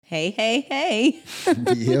Hey, hey, hey.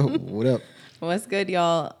 Yo, what up? What's good,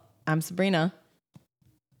 y'all? I'm Sabrina.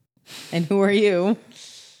 And who are you?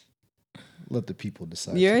 Let the people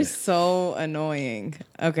decide. You're today. so annoying.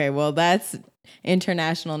 Okay, well, that's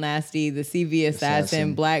International Nasty, the CV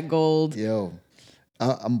Assassin, Black Gold. Yo,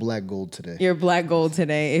 I'm Black Gold today. You're Black Gold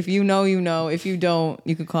today. If you know, you know. If you don't,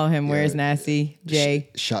 you could call him Where's Nasty? Jay.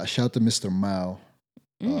 Shout to Mr. Mao.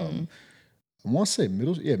 I want to say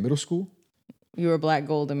middle school. You were Black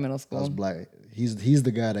Gold in middle I school. was black. He's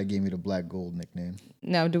the guy that gave me the Black Gold nickname.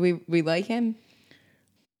 Now, do we like him?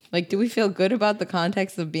 Like, do we feel good about the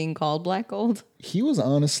context of being called Black Gold? He was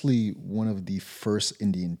honestly one of the first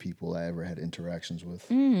Indian people I ever had interactions with.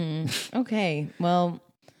 Okay, well,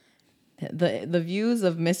 the views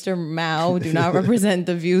of Mr. Mao do not represent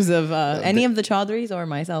the views of any of the Chaudhrys or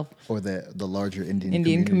myself. Or the larger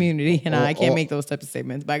Indian community. And I can't make those types of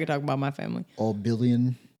statements, but I can talk about my family. All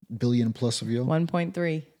billion plus of you.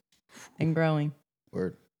 1.3 and growing.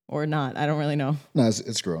 Or not. I don't really know. No,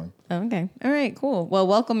 it's growing. Oh, okay. All right, cool. Well,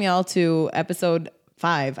 welcome y'all to episode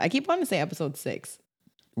 5. I keep wanting to say episode 6.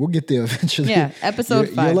 We'll get there eventually. Yeah, episode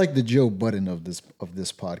 5. You're like the Joe Budden of this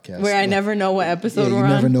podcast. Where I never know what episode we're you on.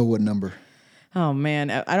 never know what number. Oh,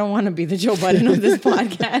 man. I don't want to be the Joe Budden of this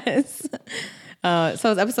podcast.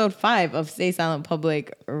 So it's episode 5 of Stay Silent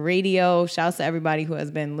Public Radio. Shouts to everybody who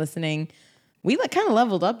has been listening. We kind of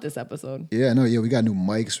leveled up this episode. Yeah, no, we got new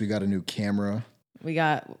mics. We got a new camera. We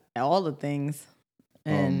got all the things.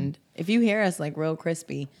 And if you hear us like real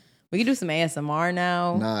crispy, we can do some ASMR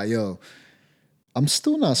now. Nah, yo, I'm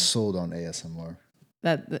still not sold on ASMR.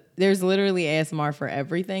 There's literally ASMR for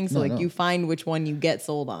everything. So No. you find which one you get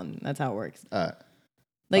sold on. That's how it works. All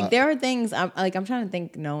Like there are things I'm trying to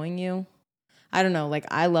think knowing you. I don't know. Like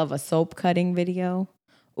I love a soap cutting video.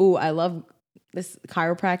 Ooh, I love this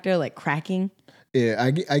chiropractor like cracking. Yeah,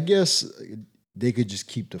 I guess they could just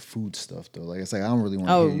keep the food stuff though. Like it's like I don't really want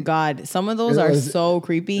to. Oh God, some of those are so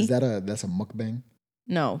creepy. That's a mukbang?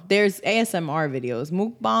 No, there's ASMR videos.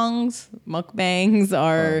 Mukbangs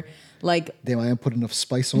are like. Damn, I didn't put enough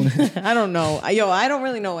spice on it. I don't know. I don't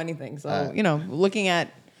really know anything. So looking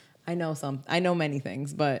at, I know many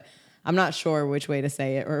things, but I'm not sure which way to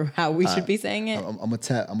say it or how we should be saying it. I'm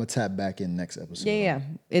gonna tap back in next episode. Yeah.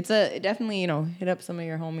 It's definitely hit up some of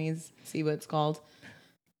your homies, see what it's called.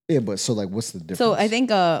 Yeah, but so like, what's the difference? So I think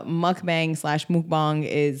a mukbang/mukbang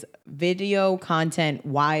is video content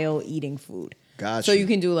while eating food. Gotcha. So you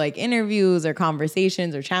can do like interviews or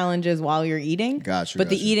conversations or challenges while you're eating. Gotcha. But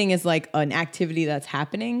the eating is like an activity that's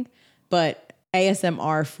happening. But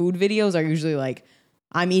ASMR food videos are usually like,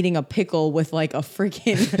 I'm eating a pickle with like a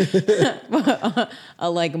freaking a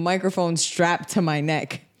like microphone strapped to my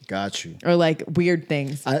neck. Got you. Or like weird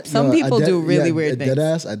things. Some people do really weird things.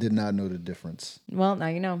 Deadass, I did not know the difference. Well, now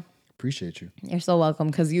you know. Appreciate you. You're so welcome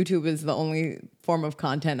because YouTube is the only form of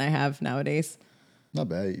content I have nowadays. Not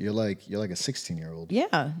bad. You're like a 16-year-old.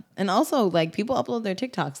 Yeah. And also like people upload their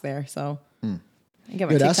TikToks there. So I get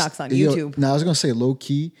my TikToks on YouTube. Now I was gonna say low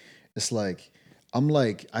key, it's like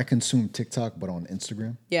I consume TikTok but on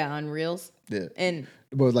Instagram. Yeah, on Reels. Yeah. And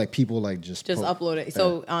but like people like just upload it.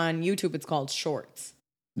 So on YouTube it's called Shorts.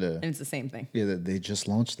 Yeah. And it's the same thing. Yeah, they just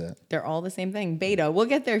launched that. They're all the same thing. Beta. We'll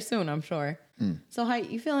get there soon, I'm sure. So how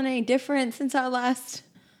you feeling any different since our last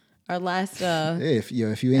Hey, if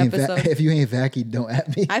you ain't vaccinated, don't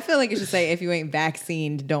at me. I feel like you should say if you ain't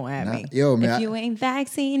vaccinated, don't at me. Yo, man, if you ain't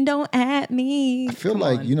vaccinated, don't at me. I feel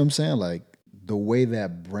like you know what I'm saying, like the way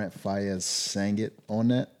that Brent Faiyaz sang it on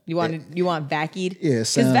that. You want vacied? Yeah,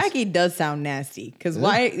 because vacied does sound nasty. Because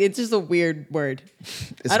why? It's just a weird word.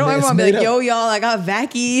 I don't ever want to be like, yo, y'all, I got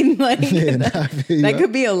vacied. Like that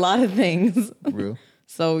could be a lot of things. Real.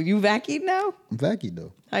 So you vacied now? I'm vacied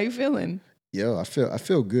though. How you feeling? Yo, I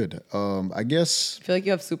feel good. I guess feel like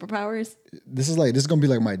you have superpowers. This is gonna be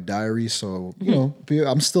like my diary. So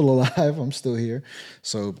I'm still alive. I'm still here.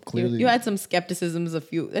 So clearly, you had some skepticisms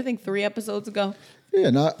I think 3 episodes ago. Yeah,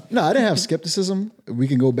 no, I didn't have skepticism. We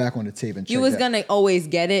can go back on the tape and check. You was gonna always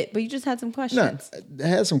get it, but you just had some questions. No, I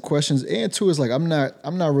had some questions, and two is like I'm not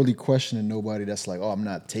really questioning nobody. That's like, oh, I'm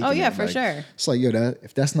not taking. Oh yeah, it. for like, sure. It's like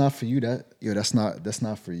if that's not for you, that's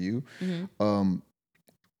not for you. Mm-hmm.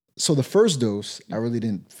 So the first dose, I really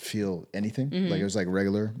didn't feel anything. Like it was like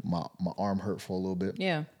regular. My arm hurt for a little bit.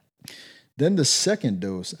 Yeah. Then the second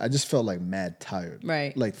dose, I just felt like mad tired.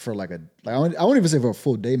 Right. Like for I won't even say for a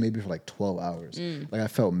full day, maybe for like 12 hours. Like I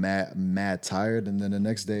felt mad tired. And then the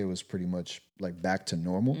next day it was pretty much like back to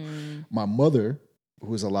normal. My mother, who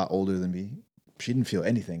was a lot older than me, she didn't feel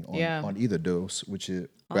anything on either dose, which is,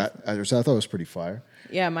 so I thought it was pretty fire.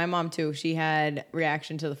 Yeah, my mom too. She had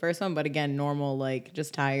reaction to the first one, but again, normal, like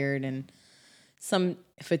just tired and some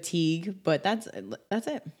fatigue, but that's it.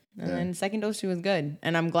 And then second dose, she was good.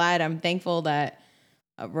 And I'm thankful that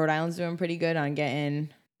Rhode Island's doing pretty good on getting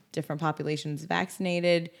different populations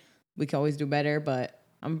vaccinated. We can always do better, but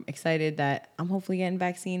I'm excited that I'm hopefully getting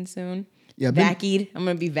vaccine soon. Yeah, I'm going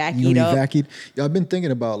to be vacied up. Vacied? Yeah, I've been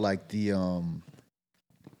thinking about like the,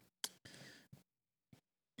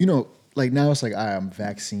 like now it's like, I'm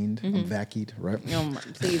vaccinated. I'm vacied, right? No,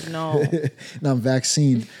 please, no. Now I'm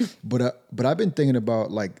vaccinated. But I've been thinking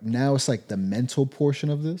about like, now it's like the mental portion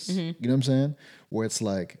of this. You know what I'm saying? Where it's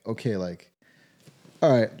like, okay, like,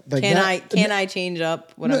 all right. Like can I change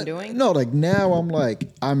up what I'm doing? No, like now I'm like,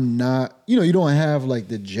 I'm not, you don't have like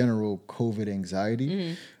the general COVID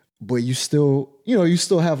anxiety, but you still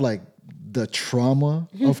have like the trauma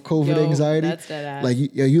of COVID anxiety. That's dead ass. Like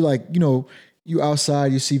you like, you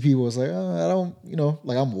outside, you see people, it's like, I don't,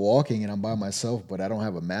 like I'm walking and I'm by myself, but I don't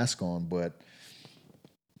have a mask on, but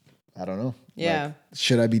I don't know. Yeah. Like,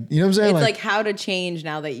 should I be, you know what I'm saying? It's like how to change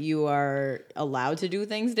now that you are allowed to do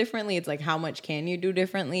things differently. It's like, how much can you do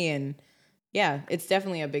differently? And yeah, it's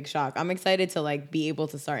definitely a big shock. I'm excited to like be able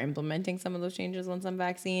to start implementing some of those changes once I'm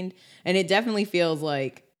vaccinated. And it definitely feels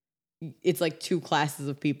like it's like two classes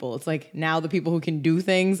of people. It's like now the people who can do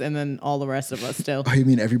things and then all the rest of us still. Oh, you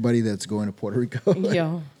mean everybody that's going to Puerto Rico?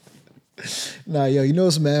 Yo. Nah,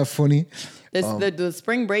 it's mad funny. The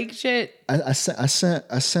spring break shit. I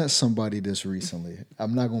sent somebody this recently.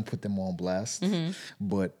 I'm not gonna put them on blast,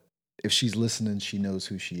 but if she's listening, she knows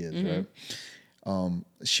who she is, right?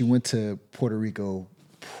 She went to Puerto Rico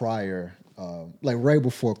prior, like right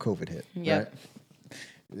before COVID hit, right?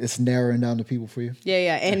 It's narrowing down the people for you.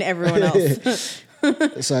 Yeah, and everyone else.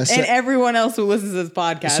 And everyone else who listens to this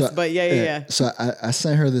podcast. So, but yeah. So I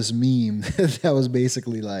sent her this meme that was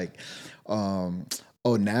basically like,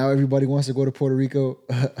 oh, now everybody wants to go to Puerto Rico.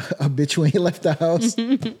 A bitch who ain't left the house.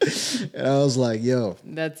 And I was like, yo.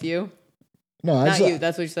 That's you? No, Not you.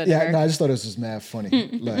 That's what you said to her? No, I just thought it was just mad funny.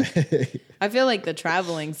 Like, I feel like the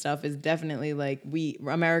traveling stuff is definitely like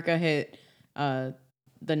America hit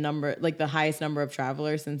the highest number of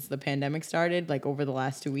travelers since the pandemic started, like over the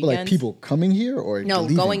last 2 weekends. Like people coming here or no,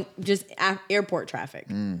 leaving? Going just airport traffic.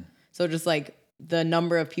 So just like the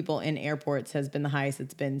number of people in airports has been the highest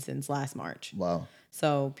it's been since last March. Wow.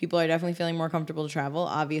 So people are definitely feeling more comfortable to travel.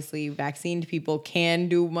 Obviously, vaccinated people can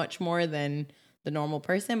do much more than the normal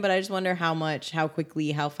person, but I just wonder how much, how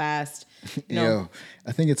quickly, how fast. Yo,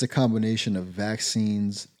 I think it's a combination of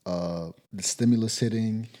vaccines, the stimulus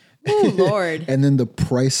hitting. Oh Lord! And then the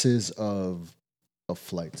prices of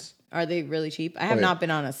flights. Are they really cheap? I have not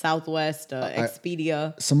been on a Southwest,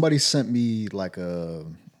 Expedia. Somebody sent me like a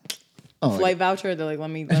flight voucher. They're like, let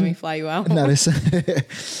me fly you out. No, they sent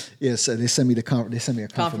yes, they sent me they sent me a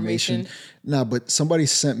confirmation. No, but somebody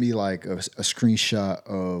sent me like a screenshot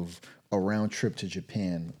of a round trip to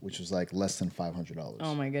Japan, which was like less than $500.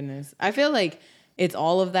 Oh my goodness! I feel like it's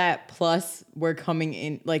all of that plus we're coming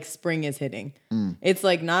in, like spring is hitting. It's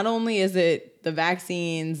like not only is it the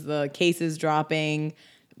vaccines, the cases dropping,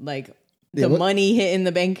 like the money hitting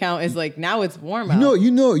the bank account is like now it's warm out.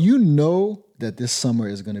 You know that this summer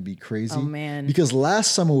is going to be crazy. Oh man. Because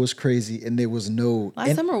last summer was crazy and there was no...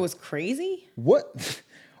 Last summer was crazy? What?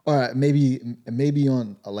 All right, maybe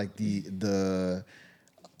on like the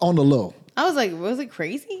on the low. I was like, was it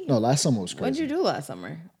crazy? No, last summer was crazy. What'd you do last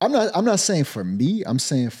summer? I'm not saying for me. I'm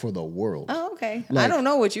saying for the world. Oh, okay. Like, I don't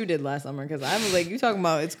know what you did last summer because I was like, you talking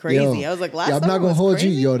about it's crazy. Yo, I was like, last summer I'm not gonna hold crazy?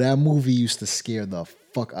 you. Yo, that movie used to scare the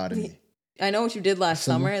fuck out of me. I know what you did last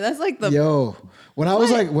summer. That's like the when I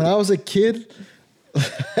was a kid.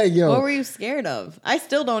 Yo, what were you scared of? I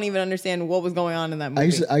still don't even understand what was going on in that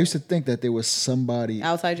movie. I used to think that there was somebody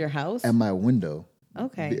outside your house at my window.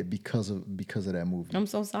 Okay, because of that movie. I'm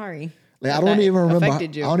so sorry. Like I don't even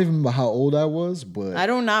remember how old I was, but I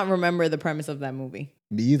do not remember the premise of that movie.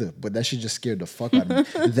 Me either, but that shit just scared the fuck out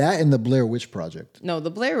of me. That and the Blair Witch Project. No,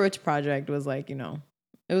 the Blair Witch Project was like, it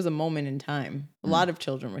was a moment in time. A lot of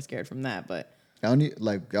children were scared from that, but I don't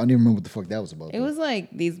even remember what the fuck that was about. It was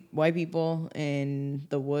like these white people in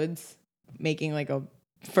the woods making like a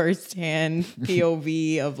first-hand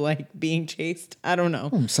POV of like being chased. I don't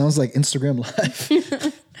know. Sounds like Instagram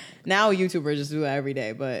Live. Now YouTubers just do that every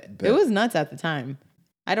day, but it was nuts at the time.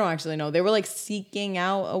 I don't actually know. They were like seeking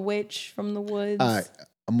out a witch from the woods. All right,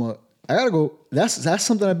 I gotta go. That's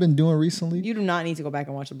something I've been doing recently. You do not need to go back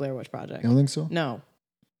and watch the Blair Witch Project. You don't think so? No.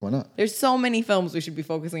 Why not? There's so many films we should be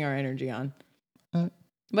focusing our energy on.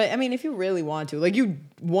 But I mean, if you really want to, like you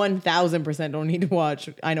 1000% don't need to watch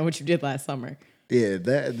I Know What You Did Last Summer. Yeah,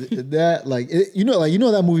 that like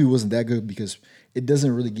that movie wasn't that good because it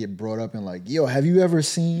doesn't really get brought up in like, yo, have you ever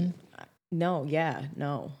seen? No, yeah,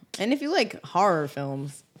 no. And if you like horror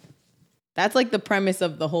films, that's like the premise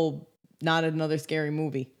of the whole not another scary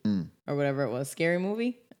movie or whatever it was. Scary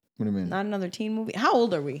movie? What do you mean? Not another teen movie? How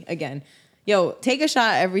old are we again? Yo, take a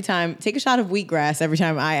shot of wheatgrass every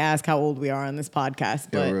time I ask how old we are on this podcast.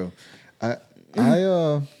 But Yeah,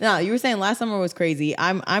 real. no, you were saying last summer was crazy.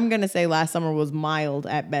 I'm gonna say last summer was mild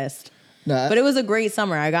at best. Nah, But it was a great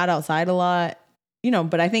summer. I got outside a lot,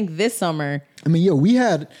 but I think this summer, I mean, yo, we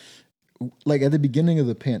had like at the beginning of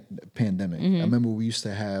the pandemic. I remember we used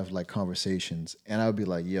to have like conversations, and I would be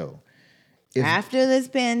like, "Yo, after this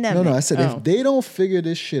pandemic." I said if they don't figure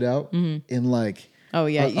this shit out in like." Oh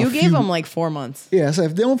yeah, a you gave few- them like 4 months. Yeah, so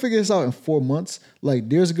if they don't figure this out in 4 months, like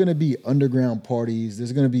there's gonna be underground parties,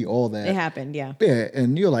 there's gonna be all that. It happened, yeah. Yeah,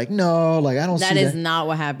 and you're like, no, like I don't see That is that. not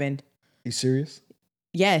what happened. You serious?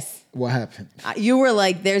 Yes. What happened? You were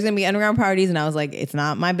like, there's going to be underground parties. And I was like, it's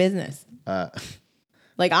not my business.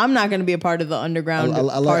 Like, I'm not going to be a part of the underground party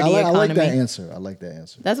economy. I like that answer. I like that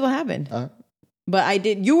answer. That's what happened. But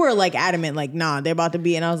you were like adamant, like, nah, they're about to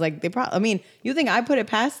be. And I was like, you think I put it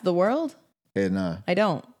past the world? Yeah, nah. I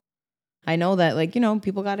don't. I know that, like,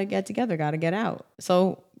 people got to get together, got to get out.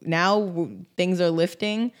 So now things are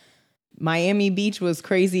lifting. Miami Beach was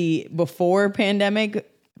crazy before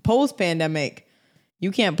pandemic. Post pandemic,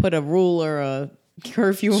 you can't put a rule or a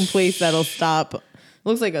curfew in place that'll stop.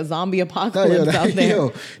 Looks like a zombie apocalypse out there.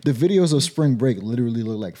 Yo, the videos of spring break literally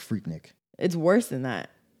look like Freaknik. It's worse than that.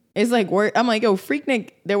 It's like, I'm like, yo,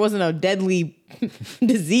 Freaknik, there wasn't a deadly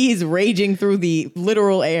disease raging through the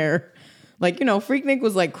literal air. Like, Freaknik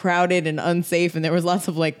was like crowded and unsafe, and there was lots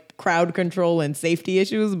of like crowd control and safety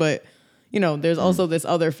issues. But, there's also this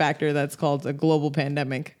other factor that's called a global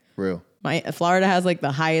pandemic. Real. Florida has like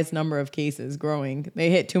the highest number of cases growing.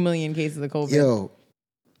 They hit 2 million cases of COVID. Yo.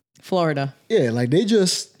 Florida. Yeah, like they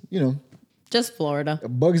just, Just Florida.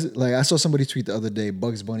 Bugs, like I saw somebody tweet the other day,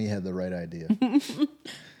 Bugs Bunny had the right idea.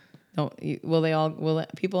 Will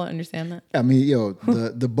people understand that? I mean, yo,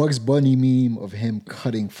 the Bugs Bunny meme of him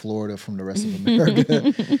cutting Florida from the rest of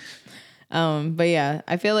America. But yeah,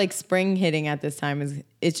 I feel like spring hitting at this time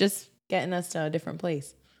it's just getting us to a different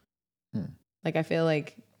place. Like I feel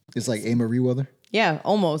like It's like A. Marie weather. Yeah,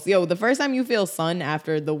 almost. Yo, the first time you feel sun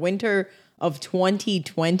after the winter of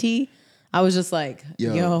 2020, I was just like,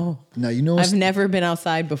 yo. Now I've never been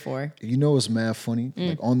outside before. You know what's mad funny?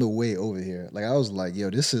 Like on the way over here, like I was like, yo,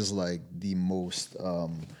 this is like the most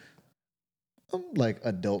like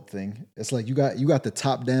adult thing. It's like you got the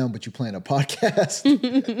top down, but you playing a podcast.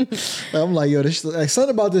 I'm like, yo, this like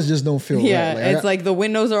something about this just don't feel yeah, right. it's like the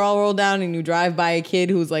windows are all rolled down and you drive by a kid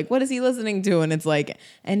who's like, what is he listening to? And it's like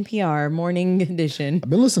NPR Morning Edition. I've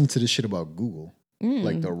been listening to this shit about Google.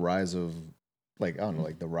 Like the rise of like I don't know,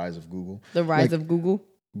 like the rise of Google. The rise of Google.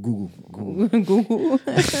 Google. Google.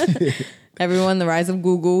 Everyone, the rise of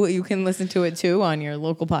Google. You can listen to it too on your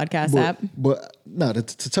local podcast app. But no,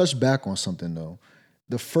 to touch back on something though,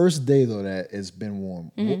 the first day though that it's been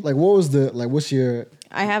warm. Like what was what's your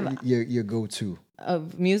I have your go to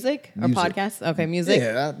of music or podcast? Okay, music.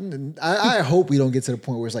 Yeah, I hope we don't get to the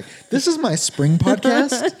point where it's like this is my spring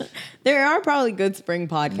podcast. There are probably good spring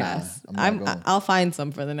podcasts. Nah, I'll find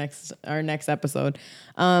some for our next episode.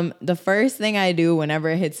 The first thing I do whenever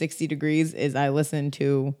it hits 60 degrees is I listen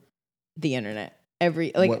to the internet. I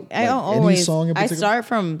don't always. Any song in I particular? start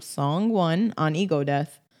from song 1 on Ego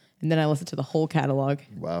Death, and then I listen to the whole catalog.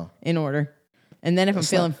 Wow. In order. And then if I'm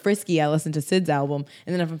feeling frisky, I listen to Sid's album.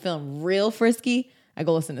 And then if I'm feeling real frisky, I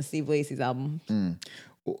go listen to Steve Lacy's album.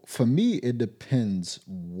 For me, it depends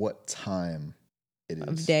what time it is.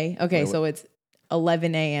 Of day. Okay, so it's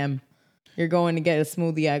 11 a.m. You're going to get a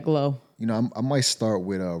smoothie at Glow. I might start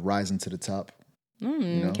with Rising to the Top.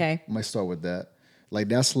 Okay. I might start with that. Like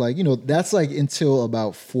that's like that's like until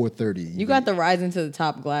about 4:30. You got the Rising to the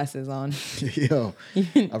Top glasses on. Yo,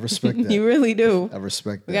 I respect that. You really do. I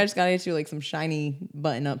respect that. We just gotta get you like some shiny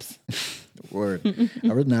button ups. Word. I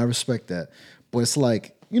respect that. But it's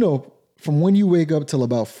like from when you wake up till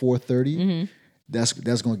about 4:30, that's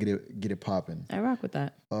gonna get it popping. I rock with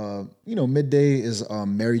that. Midday is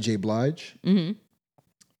Mary J. Blige.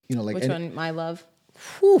 Like which one? My Love.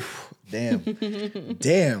 Whew,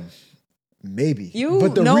 damn. Maybe.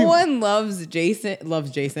 No one loves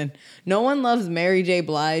Jason. No one loves Mary J.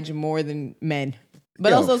 Blige more than men.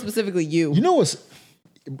 But also specifically you. You know what's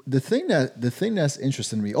the thing that's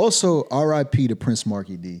interesting to me? Also, R.I.P. to Prince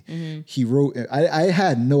Marky D. He wrote I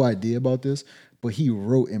had no idea about this, but he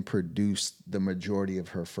wrote and produced the majority of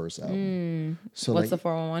her first album. So what's the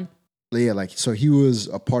 411? Yeah, so he was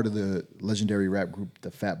a part of the legendary rap group, the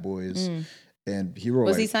Fat Boys. And he wrote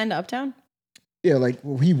Was he signed to Uptown? Yeah,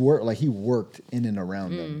 he worked in and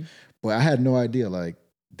around them. But I had no idea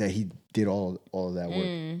that he did all of that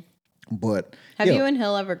work. But have you and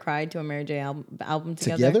Hill ever cried to a Mary J album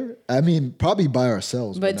together? Together? I mean, probably by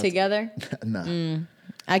ourselves. But together? Nah.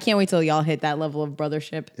 I can't wait till y'all hit that level of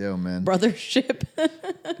brothership. Yo, man. Brothership.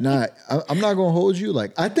 Nah, I'm not going to hold you.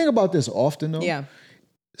 Like, I think about this often, though. Yeah.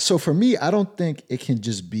 So for me, I don't think it can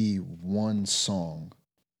just be one song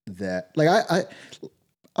that, like, I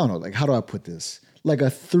don't know, like, how do I put this? Like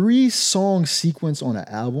a 3-song sequence on an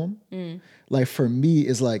album, like for me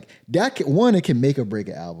is like that. One, it can make or break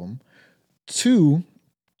an album. 2,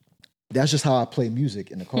 that's just how I play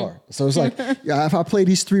music in the car. So it's like, yeah, if I play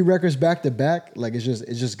these 3 records back to back, like it's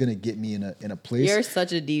just gonna get me in a place. You're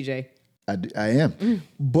such a DJ. I am.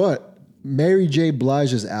 But Mary J.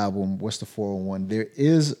 Blige's album, What's the 401? There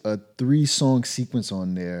is a 3-song sequence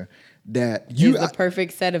on there that Is the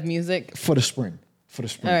perfect set of music for the spring. For the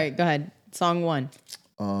spring. All right, go ahead. Song 1.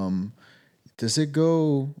 Does it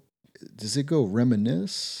go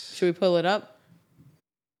Reminisce? Should we pull it up?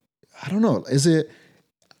 I don't know. Is it?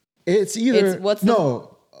 It's either.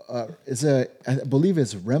 I believe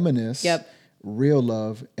it's Reminisce. Yep. Real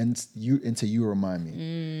Love and Until You Remind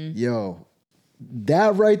Me. Yo,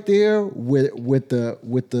 that right there with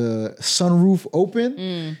the sunroof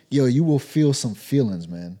open, yo, you will feel some feelings,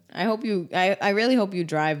 man. I really hope you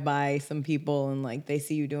drive by some people and like they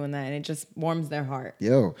see you doing that and it just warms their heart.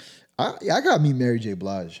 Yo, I got to meet Mary J.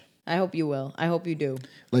 Blige. I hope you will. I hope you do.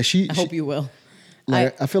 Like I hope you will.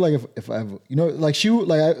 Like I feel like if I have,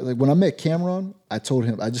 like when I met Cameron, I told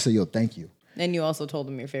him, I just said, yo, thank you. And you also told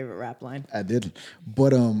him your favorite rap line. I didn't.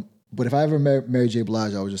 But if I ever met Mary J.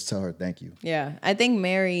 Blige, I would just tell her thank you. Yeah. I think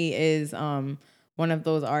Mary is one of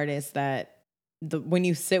those artists that when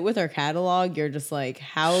you sit with her catalog, you're just like,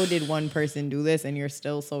 how did one person do this? And you're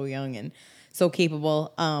still so young and so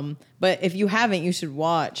capable. But if you haven't, you should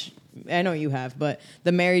watch. I know you have, but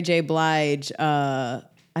the Mary J. Blige, I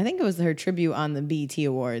think it was her tribute on the BET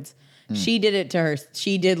Awards. She did it to her.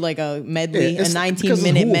 She did like a medley, a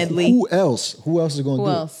 19-minute medley. Who else? Who else is going to do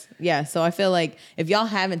it? Who else? Yeah. So I feel like if y'all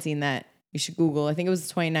haven't seen that, you should Google. I think it was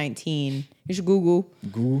 2019. You should Google.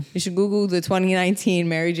 You should Google the 2019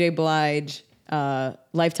 Mary J. Blige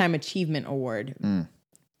Lifetime Achievement Award. And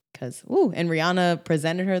Rihanna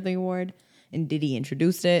presented her the award, and Diddy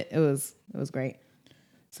introduced it. It was great.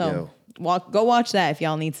 So go watch that if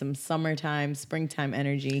y'all need some summertime, springtime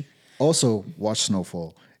energy. Also, watch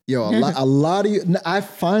Snowfall. Yo, a lot of you. I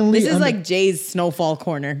finally. This is like Jay's Snowfall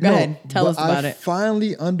corner. Go ahead, tell us about it. I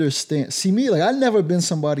finally understand. See me, like I've never been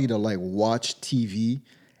somebody to like watch TV,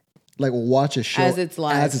 like watch a show as it's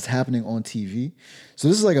live, as it's happening on TV. So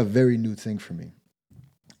this is like a very new thing for me,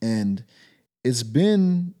 and it's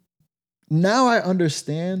been. Now I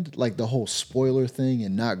understand like the whole spoiler thing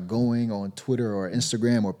and not going on Twitter or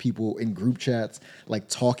Instagram or people in group chats like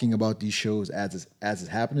talking about these shows as it's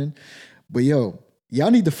happening. But yo,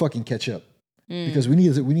 y'all need to fucking catch up because we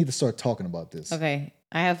need to start talking about this. Okay,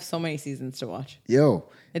 I have so many seasons to watch. Yo,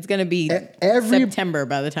 it's gonna be September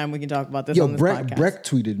by the time we can talk about this. On this podcast. Breck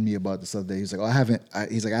tweeted me about this other day. He's like, I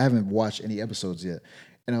haven't watched any episodes yet.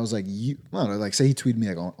 And I was like, I don't know, like say he tweeted me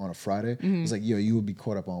like on a Friday. I was like, yo, you will be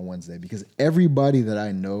caught up on Wednesday because everybody that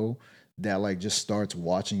I know that like just starts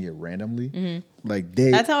watching it randomly, like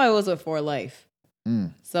that's how I was with For Life.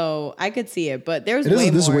 So I could see it, but there's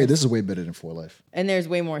this is way better than For Life, and there's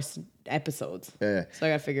way more episodes. Yeah, so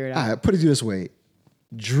I gotta figure it out. All right, put it this way,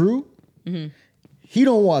 Drew, he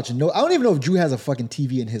don't watch I don't even know if Drew has a fucking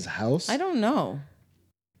TV in his house. I don't know.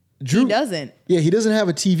 Drew he doesn't. Yeah, he doesn't have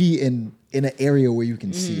a TV in an area where you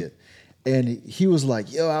can see it. And he was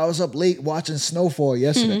like, yo, I was up late watching Snowfall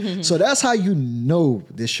yesterday. So that's how you know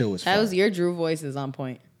this show is fun. That was your Drew voice is on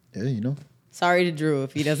point. Yeah, you know. Sorry to Drew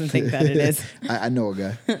if he doesn't think that it is. I know a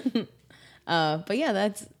guy. But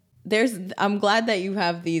yeah, I'm glad that you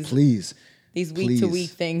have these week to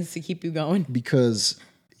week things to keep you going. Because,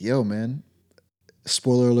 yo, man,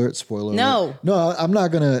 spoiler alert. No, I'm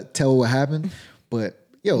not gonna tell what happened, but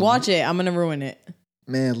yo, watch it. I'm gonna ruin it.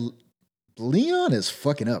 Man, Leon is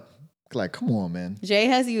fucking up. Like, come on, man. Jay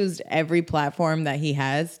has used every platform that he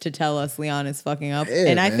has to tell us Leon is fucking up. Yeah,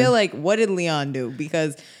 and I man. feel like, what did Leon do?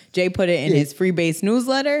 Because Jay put it in his Freebase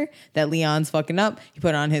newsletter that Leon's fucking up. He put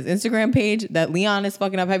it on his Instagram page that Leon is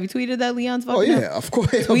fucking up. Have you tweeted that Leon's fucking up? Oh, yeah, of course.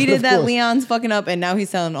 Tweeted that Leon's fucking up, and now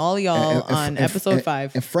he's telling all y'all on episode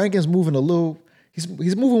 5. And Franklin's moving he's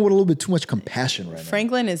moving with a little bit too much compassion right now.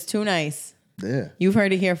 Franklin is too nice. Yeah. You've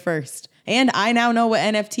heard it here first. And I now know what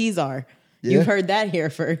NFTs are. Yeah. You've heard that here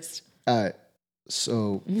first. All right.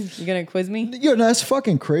 So you're gonna quiz me? Yeah, no, it's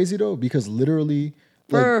fucking crazy though, because literally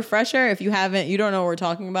For a refresher, if you don't know what we're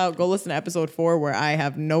talking about, go listen to episode 4 where I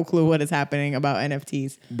have no clue what is happening about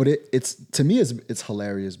NFTs. But it's to me it's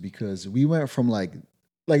hilarious because we went from like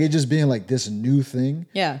it just being like this new thing,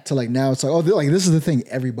 to like now it's like, oh, like this is the thing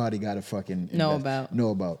everybody got to fucking know about.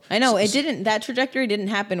 I know that trajectory didn't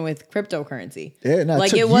happen with cryptocurrency. Yeah, no,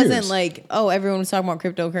 like it wasn't years. like, oh, everyone was talking about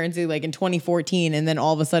cryptocurrency like in 2014, and then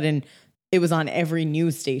all of a sudden it was on every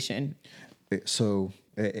news station. So,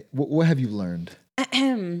 what have you learned?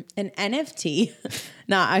 An NFT.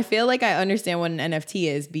 Now, I feel like I understand what an NFT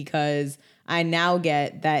is because I now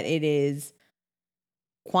get that it is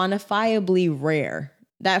quantifiably rare.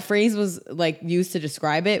 That phrase was like used to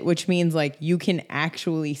describe it, which means like you can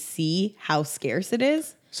actually see how scarce it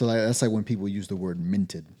is. So like, that's like when people use the word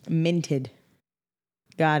minted. Minted.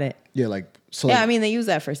 Got it. Yeah, like so. Yeah, like, I mean they use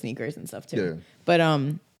that for sneakers and stuff too. Yeah. But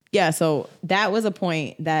yeah, so that was a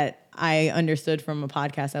point that I understood from a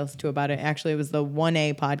podcast I listened to about it. Actually, it was the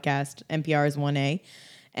 1A podcast, NPR's 1A.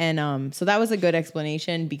 And so that was a good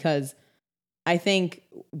explanation because I think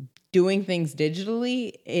doing things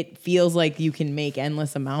digitally, it feels like you can make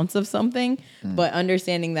endless amounts of something. But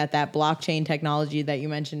understanding that blockchain technology that you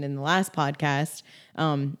mentioned in the last podcast,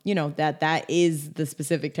 that is the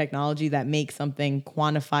specific technology that makes something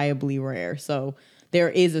quantifiably rare. So there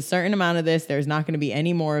is a certain amount of this. There's not going to be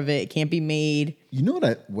any more of it. It can't be made. You know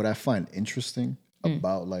what I find interesting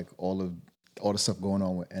about like all the stuff going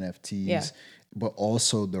on with NFTs, but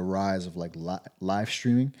also the rise of like live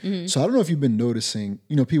streaming. So I don't know if you've been noticing,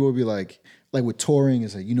 people will be like with touring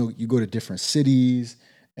is like, you go to different cities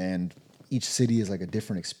and each city is like a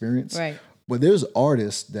different experience. Right. But there's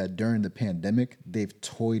artists that during the pandemic, they've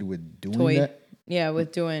toyed with doing that. Yeah,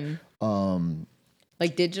 with doing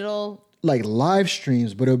like digital, like live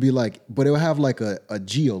streams, but it'll have like a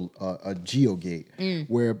geo gate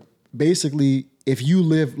where basically if you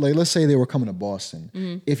live, like let's say they were coming to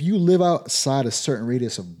Boston, if you live outside a certain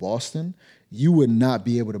radius of Boston, you would not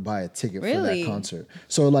be able to buy a ticket for that concert.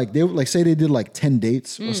 So like they like say they did like 10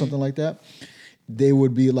 dates or something like that. They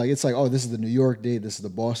would be like, it's like, oh, this is the New York date, this is the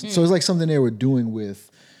Boston. So it's like something they were doing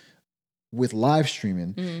with live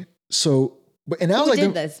streaming. So, and I was who like,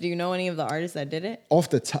 did this? Do you know any of the artists that did it? Off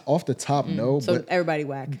the top, no. So but everybody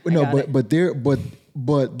whack. No, but there,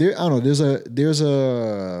 I don't know. There's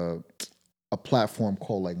a platform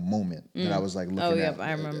called like Moment that I was like looking at.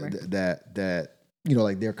 I remember that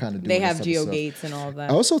like they're kind of doing. They have GeoGates and all of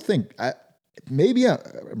that. I also think maybe I'm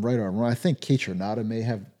right or I'm wrong. I think Kaytranada may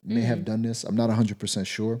have done this. I'm not 100%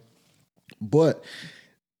 sure, but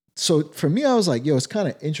so for me, I was like, it's kind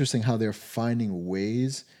of interesting how they're finding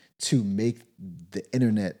ways to make the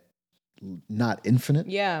internet not infinite.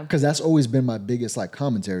 Yeah. Because that's always been my biggest like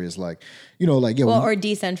commentary is like, or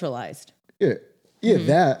decentralized. Yeah. Yeah,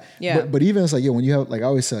 that. Yeah. But even it's like, when you have, like I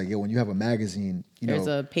always say, like, when you have a magazine, there's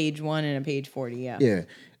a page 1 and a page 40. Yeah. Yeah.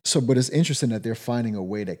 So, but it's interesting that they're finding a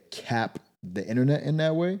way to cap the internet in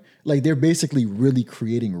that way. Like they're basically really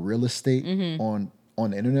creating real estate on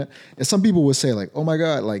the internet. And some people would say like, oh my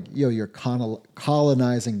God, like, you're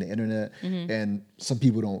colonizing the internet. And some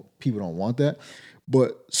people don't want that.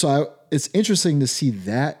 But so it's interesting to see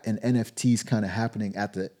that and NFTs kind of happening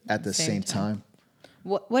at the same time.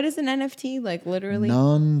 What is an NFT? Like literally?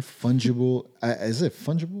 Non-fungible. Is it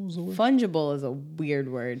fungible? Is the word? Fungible is a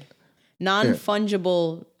weird word.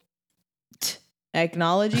 Non-fungible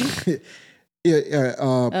technology?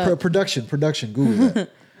 Production. Google that.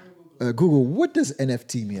 Google, what does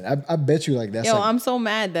NFT mean? I bet you like that's. I'm so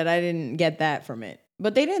mad that I didn't get that from it.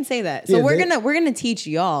 But they didn't say that. So we're gonna teach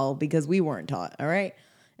y'all because we weren't taught. All right.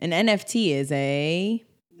 An NFT is a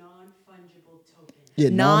non-fungible token. Yeah,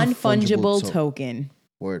 non-fungible token.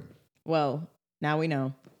 Word. Well, now we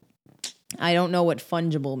know. I don't know what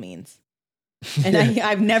fungible means, and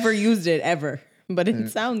I've never used it ever. But it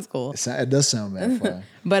sounds cool. It does sound mad fun.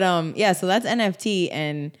 But so that's NFT,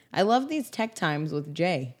 and I love these tech times with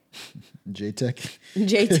Jay. J-Tech.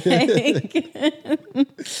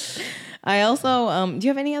 I also, do you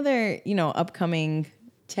have any other, upcoming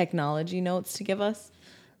technology notes to give us?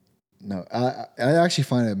 No, I actually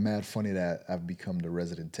find it mad funny that I've become the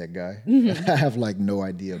resident tech guy. I have like no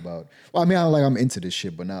idea about. Well, I mean, I'm into this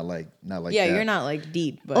shit, but not like yeah, that. You're not like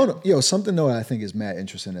deep. But oh no, something though I think is mad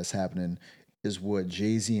interesting that's happening is what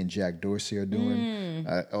Jay-Z and Jack Dorsey are doing.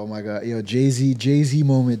 Oh my God, Jay-Z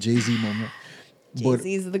moment.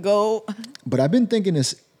 Jay-Z's the GOAT. But I've been thinking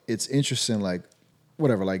it's interesting, like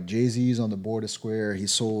whatever, like Jay-Z's on the board of Square. He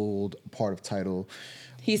sold part of Tidal.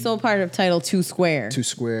 He sold part of Tidal to Square.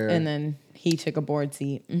 And then he took a board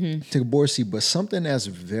seat. Took a board seat, but something that's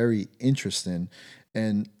very interesting,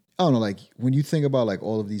 and I don't know, like when you think about like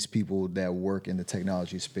all of these people that work in the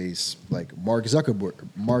technology space, like Mark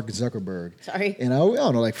Zuckerberg. Sorry. And I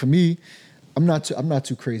don't know, like for me, I'm not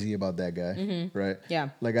too crazy about that guy, right? Yeah.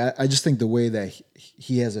 Like I just think the way that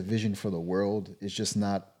he has a vision for the world is just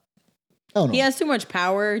not. I don't know. He has too much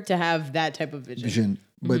power to have that type of vision.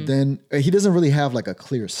 But then he doesn't really have like a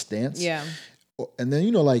clear stance. Yeah. And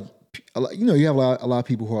then like you have a lot of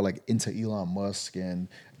people who are like into Elon Musk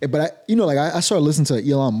but I started listening to an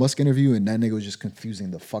Elon Musk interview and that nigga was just confusing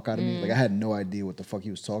the fuck out of me. Like I had no idea what the fuck he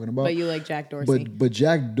was talking about. But you like Jack Dorsey. But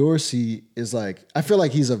Jack Dorsey is like, I feel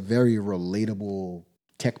like he's a very relatable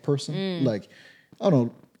tech person. Like I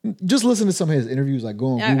don't know, just listen to some of his interviews. Like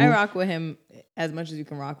go on Google. I rock with him as much as you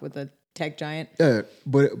can rock with a tech giant. Yeah,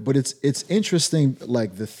 but it's interesting,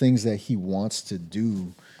 like the things that he wants to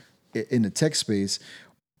do in the tech space.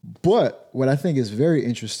 But what I think is very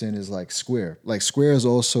interesting is like Square. Like Square is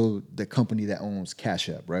also the company that owns Cash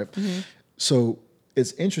App, right? So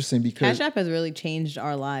it's interesting because Cash App has really changed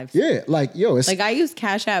our lives. yeah, like it's Like I use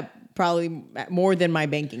Cash App probably more than my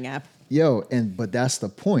banking app. but that's the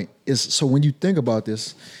point. Is so when you think about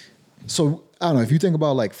this, so I don't know, if you think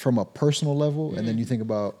about like from a personal level and then you think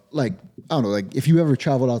about like, I don't know, like if you ever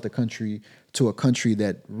traveled out the country to a country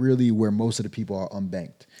that really where most of the people are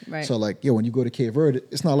unbanked. Right. So like, when you go to Cape Verde,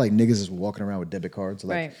 it's not like niggas is walking around with debit cards.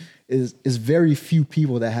 Like Right. is very few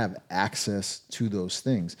people that have access to those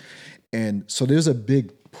things. And so there's a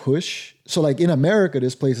big push. So like in America,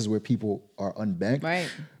 there's places where people are unbanked. Right.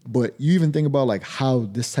 But you even think about like how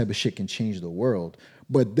this type of shit can change the world.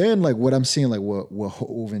 But then like what I'm seeing, like what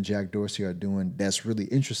Hove and Jack Dorsey are doing that's really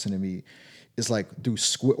interesting to me is like through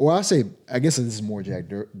Square, or I guess this is more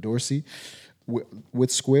Jack Dorsey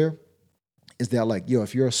with Square, is that like,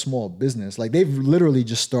 if you're a small business, like they've literally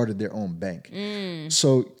just started their own bank.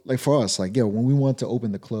 So like for us, like, when we want to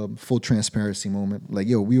open the club, full transparency moment, like,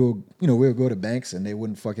 we'll go to banks and they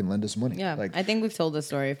wouldn't fucking lend us money. Yeah. Like, I think we've told this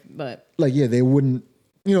story, but like, they wouldn't,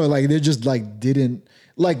 like they just like didn't,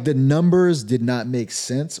 like the numbers did not make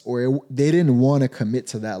sense or they didn't want to commit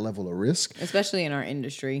to that level of risk. especially in our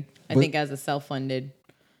industry, I think as a self-funded,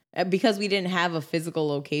 because we didn't have a physical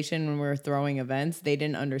location when we were throwing events, they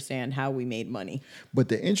didn't understand how we made money. But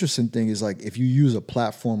the interesting thing is like if you use a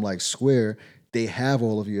platform like Square, they have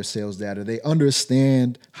all of your sales data. They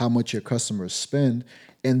understand how much your customers spend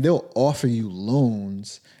and they'll offer you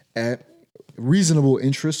loans at reasonable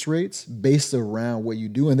interest rates based around what you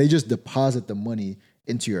do. And they just deposit the money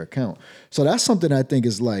into your account. So that's something I think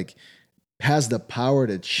is like has the power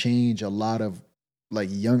to change a lot of like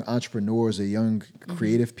young entrepreneurs or young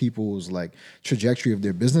creative people's like trajectory of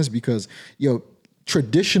their business because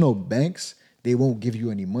traditional banks, they won't give you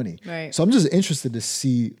any money. Right. So I'm just interested to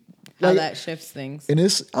see How like, that shifts things. and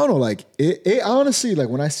it's, I don't know, like it honestly, like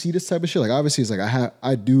when I see this type of shit, like obviously it's like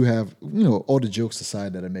I do have, all the jokes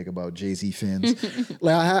aside that I make about Jay-Z fans.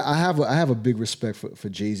 Like I have a big respect for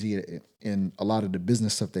Jay-Z and a lot of the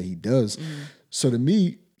business stuff that he does. So to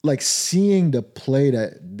me, like seeing the play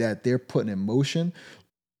that they're putting in motion,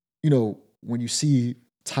 when you see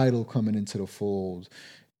Tidal coming into the fold,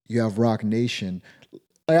 you have Rock Nation.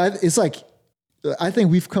 It's like, I think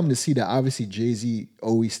we've come to see that obviously Jay-Z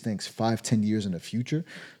always thinks 5-10 years in the future.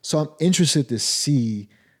 So I'm interested to see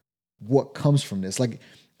what comes from this. Like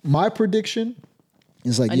my prediction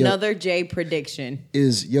is like Another Jay prediction.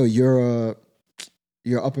 you're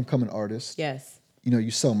up and coming artist. Yes.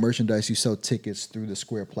 You sell merchandise, you sell tickets through the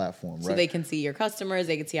Square platform, right? So they can see your customers,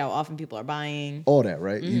 they can see how often people are buying. All that,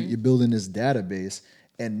 right? You're building this database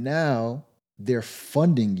and now they're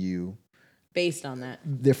funding you. Based on that.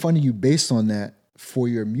 They're funding you based on that for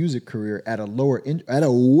your music career at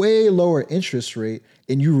a way lower interest rate,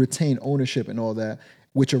 and you retain ownership and all that,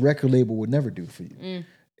 which a record label would never do for you.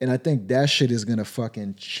 And I think that shit is gonna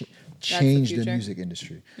fucking change the future. music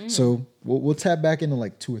industry. So we'll tap back into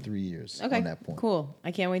like 2 or 3 years Okay. on that point. Cool.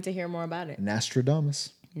 I can't wait to hear more about it.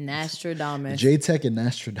 Nostradamus, Nostradamus. J-Tech and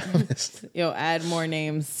Nostradamus, Add more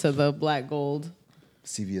names to the Black Gold,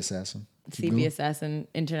 CV Assassin. Keep CB going. Assassin,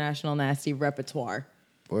 International Nasty repertoire.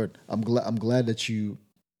 Word. I'm glad that you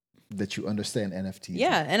understand NFTs.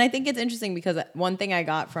 Yeah, and I think it's interesting because one thing I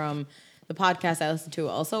got from the podcast I listened to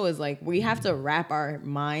also is like we have to wrap our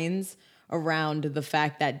minds around the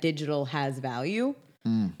fact that digital has value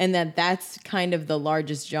and that's kind of the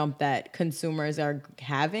largest jump that consumers are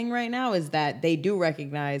having right now is that they do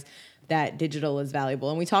recognize that digital is valuable.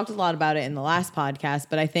 And we talked a lot about it in the last podcast,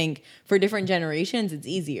 but I think for different generations, it's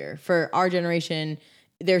easier. For our generation,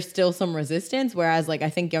 there's still some resistance. Whereas like, I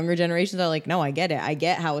think younger generations are like, no, I get it. I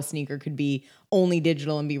get how a sneaker could be only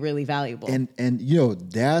digital and be really valuable. And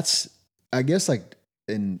that's, I guess like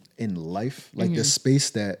in life, like the space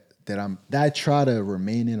that that I try to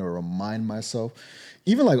remain in or remind myself,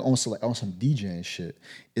 even like on some DJing shit,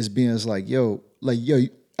 is being as like yo.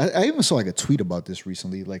 I even saw like a tweet about this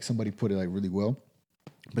recently. Like somebody put it like really well,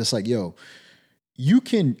 but it's like yo, you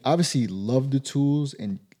can obviously love the tools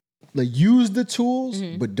and like use the tools,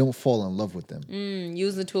 but don't fall in love with them.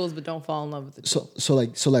 Use the tools, but don't fall in love with the tools. So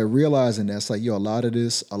like realizing that's like yo, a lot of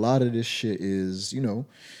this shit is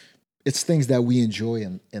it's things that we enjoy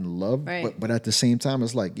and love, Right. but at the same time,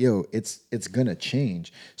 it's like yo, it's gonna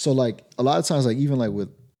change. So like a lot of times, like even like with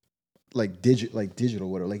digital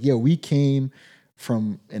whatever, like yo, we came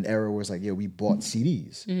from an era where it's like, yeah, we bought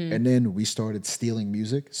CDs and then we started stealing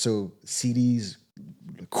music. So CDs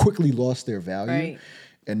quickly lost their value. Right.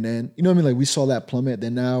 And then, you know what I mean? Like we saw that plummet.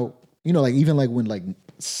 Then now, like even like when like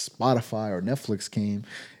Spotify or Netflix came,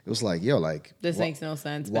 it was like, yo, like This makes no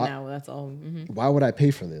sense, but now that's all. why would I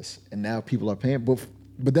pay for this? And now people are paying.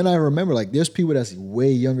 But then I remember like there's people that's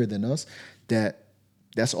way younger than us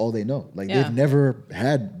that's all they know. Like Yeah. they've never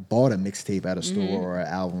bought a mixtape at a store or an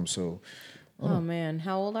album. So Oh man,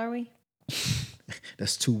 how old are we?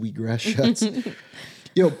 that's 2 wheatgrass shots.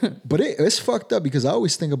 Yo, but it's fucked up because I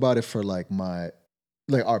always think about it for like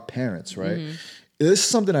our parents, right? This is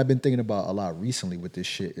something I've been thinking about a lot recently with this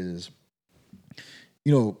shit is,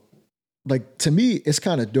 like to me, it's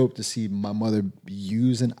kind of dope to see my mother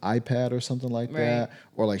use an iPad or something like that.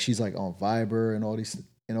 Or like she's like on Viber and all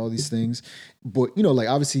these things. But, like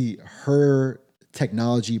obviously her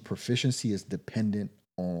technology proficiency is dependent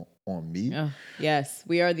on me. Oh, yes,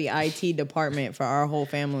 we are the IT department for our whole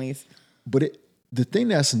families. But the thing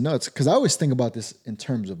that's nuts, because I always think about this in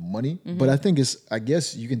terms of money, but I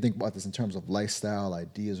guess you can think about this in terms of lifestyle,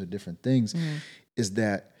 ideas, or different things, is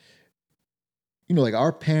that, like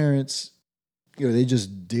our parents, they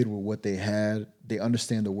just did with what they had. They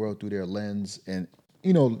understand the world through their lens. And,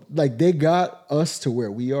 like they got us to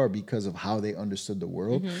where we are because of how they understood the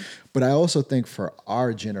world. But I also think for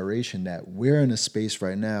our generation that we're in a space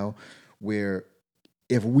right now where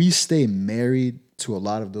if we stay married to a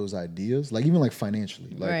lot of those ideas, like even like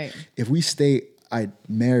financially, like if we stay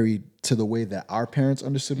married to the way that our parents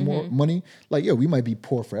understood more money, like we might be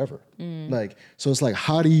poor forever. Like so it's like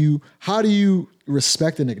how do you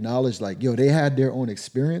respect and acknowledge like they had their own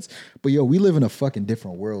experience, but we live in a fucking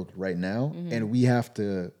different world right now, and we have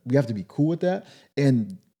to be cool with that,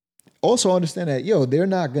 and also understand that they're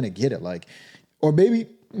not gonna get it, like, or maybe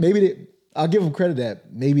I'll give them credit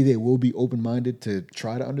that maybe they will be open-minded to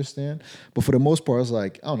try to understand. But for the most part, it's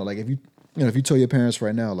like, I don't know, like if you tell your parents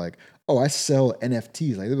right now, like, oh, I sell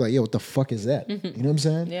NFTs, like they're like, what the fuck is that? You know what I'm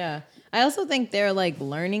saying? Yeah. I also think their like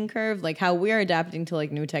learning curve, like how we're adapting to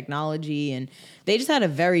like new technology, and they just had a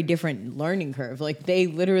very different learning curve. Like they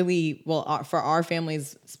literally, for our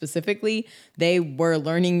families specifically, they were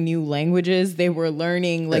learning new languages. They were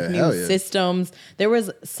learning like new systems. There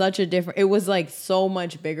was such a it was like so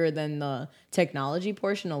much bigger than the technology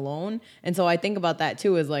portion alone. And so I think about that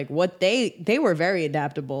too, is like what they were very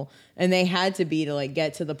adaptable, and they had to be to like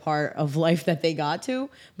get to the part of life that they got to.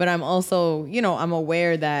 But I'm also, I'm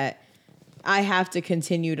aware that I have to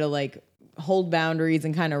continue to like hold boundaries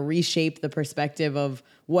and kind of reshape the perspective of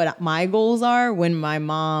what my goals are when my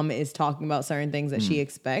mom is talking about certain things that she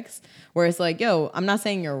expects, where it's like, yo, I'm not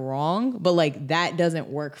saying you're wrong, but like that doesn't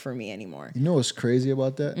work for me anymore. You know what's crazy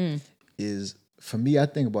about that is, for me, I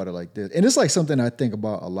think about it like this, and it's like something I think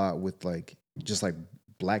about a lot with like just like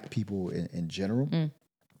Black people in general,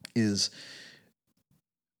 is,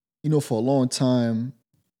 for a long time,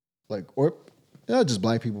 like, or not just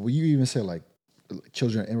Black people, but you even say like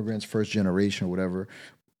children of immigrants, first generation or whatever.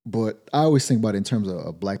 But I always think about it in terms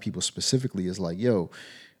of Black people specifically, is like,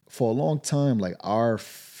 for a long time, like our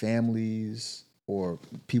families or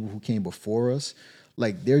people who came before us,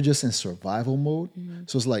 like they're just in survival mode.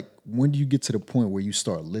 So it's like, when do you get to the point where you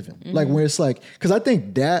start living? Like where it's like, because I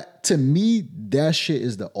think that, to me, that shit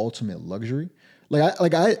is the ultimate luxury.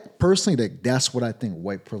 I personally, like that's what I think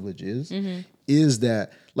white privilege is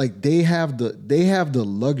that like they have the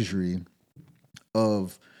luxury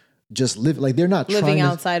of just living, like they're not Living trying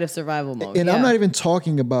outside of survival mode. and I'm not even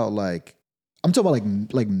talking about like, I'm talking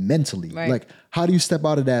about like mentally, like how do you step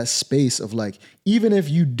out of that space of like, even if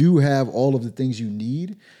you do have all of the things you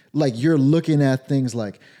need, like you're looking at things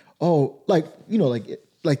like, oh, like,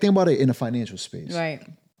 like think about it in a financial space, right?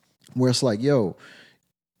 Where it's like,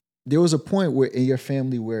 there was a point where in your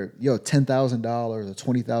family where $10,000 or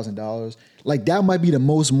 $20,000, like that might be the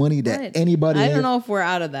most money that anybody. I don't know if we're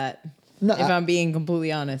out of that. No, if I'm being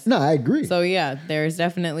completely honest. No, I agree. So yeah, there's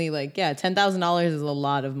definitely like, $10,000 is a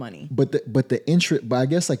lot of money. But I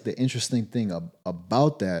guess like the interesting thing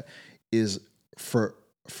about that is for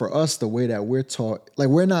for us, the way that we're taught, like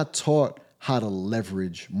we're not taught how to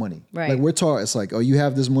leverage money. Right. Like we're taught, it's like, oh, you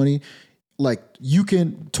have this money, like you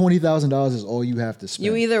can $20,000 is all you have to spend.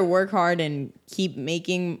 You either work hard and keep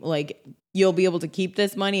making, like, you'll be able to keep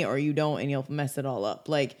this money, or you don't and you'll mess it all up.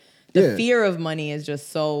 Like, the fear of money is just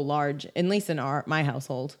so large, at least in my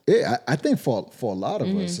household. Yeah, I think for a lot of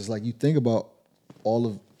us, it's like you think about all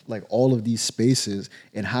of these spaces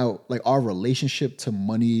and how like our relationship to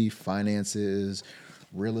money, finances,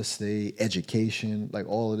 real estate, education, like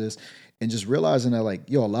all of this, and just realizing that like,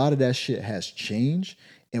 yo, a lot of that shit has changed,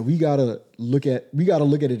 and we gotta look at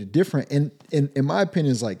it different. And in my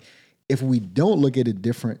opinion, is like, if we don't look at it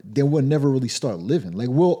different, then we'll never really start living. Like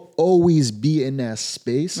we'll always be in that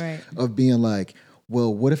space of being like,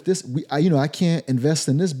 well, what if this? I can't invest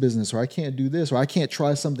in this business, or I can't do this, or I can't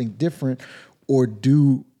try something different, or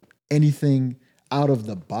do anything out of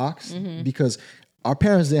the box, because our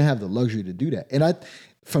parents didn't have the luxury to do that. And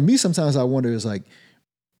for me, sometimes I wonder is like,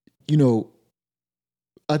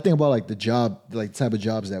 I think about like the type of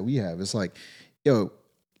jobs that we have. It's like, yo,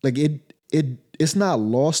 like it's not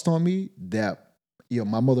lost on me that,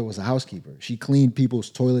 my mother was a housekeeper. She cleaned people's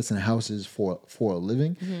toilets and houses for a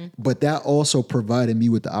living. But that also provided me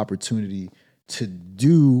with the opportunity to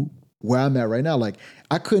do where I'm at right now. Like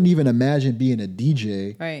I couldn't even imagine being a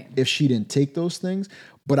DJ if she didn't take those things.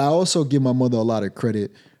 But I also give my mother a lot of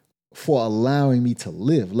credit for allowing me to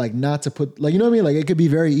live, like not to put, like, you know what I mean? Like it could be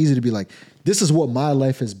very easy to be like, this is what my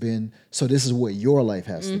life has been, so this is what your life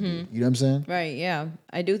has to be. You know what I'm saying? Right, yeah.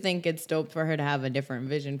 I do think it's dope for her to have a different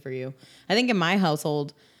vision for you. I think in my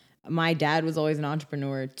household, my dad was always an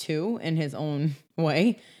entrepreneur too, in his own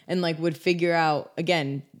way, and like would figure out,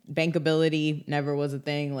 again, bankability never was a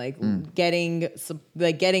thing, like getting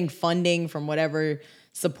funding from whatever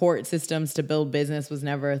support systems to build business was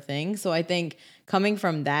never a thing. So I think coming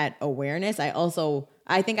from that awareness,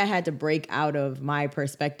 I think I had to break out of my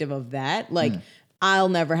perspective of that. Like, I'll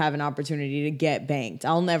never have an opportunity to get banked.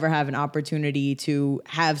 I'll never have an opportunity to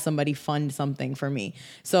have somebody fund something for me.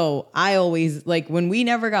 So I always, like, when we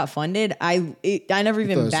never got funded, I never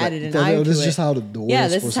even batted an eye to it. This is just how the world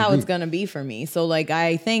this is how it's going to be for me. So, like,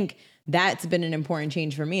 I think that's been an important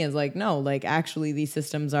change for me, is like, no, like, actually these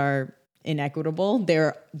systems are inequitable.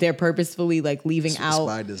 They're purposefully like leaving out. It's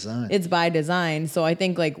by design. It's by design. So I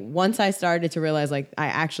think like once I started to realize like I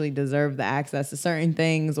actually deserve the access to certain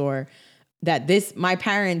things, or that my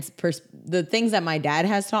parents, the things that my dad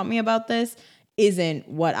has taught me about this isn't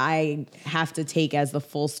what I have to take as the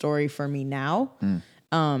full story for me now.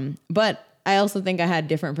 But I also think I had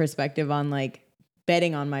different perspective on like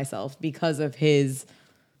betting on myself because of his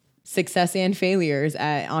success and failures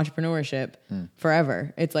at entrepreneurship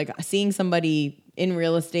forever. It's like seeing somebody in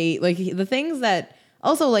real estate, like the things that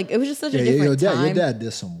also like, it was just such a different time. Your dad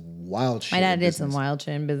did some wild shit. My dad did some wild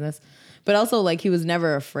shit in business, but also like he was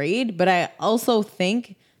never afraid. But I also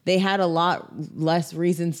think they had a lot less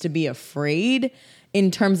reasons to be afraid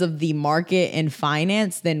in terms of the market and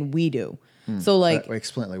finance than we do. So like,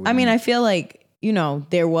 explain, like, I mean, I feel like,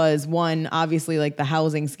 there was one, obviously, like the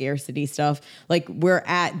housing scarcity stuff. Like we're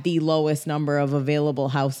at the lowest number of available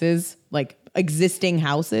houses, like existing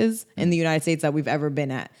houses in the United States that we've ever been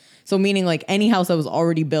at. So meaning like any house that was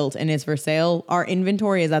already built and is for sale, our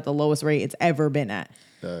inventory is at the lowest rate it's ever been at.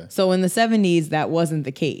 So in the 70s, that wasn't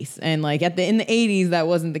the case. And like in the 80s, that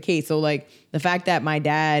wasn't the case. So like the fact that my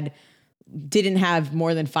dad didn't have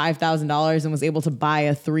more than $5,000 and was able to buy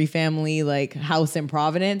a 3-family like house in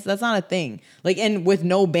Providence, that's not a thing. Like, and with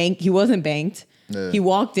no bank, he wasn't banked. He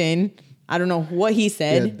walked in. I don't know what he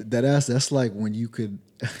said. That's like when you could.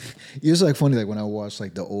 It's like funny, like when I watch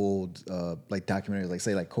like the old like documentaries, like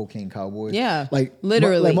say like Cocaine Cowboys. Yeah, like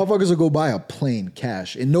literally, like motherfuckers would go buy a plane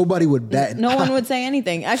cash and nobody would bat. No one would say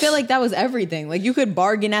anything. I feel like that was everything. Like you could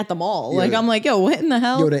bargain at the mall. Like I'm like, yo, what in the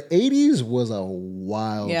hell? Yo, the 80s was a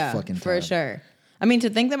wild fucking time. For sure. I mean,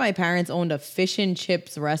 to think that my parents owned a fish and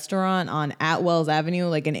chips restaurant on Atwells Avenue,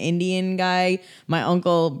 like an Indian guy. My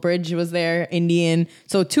uncle Bridge was there, Indian.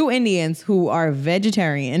 So 2 Indians who are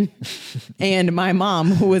vegetarian and my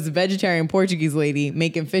mom, who was a vegetarian Portuguese lady,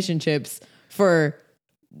 making fish and chips for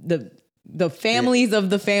the families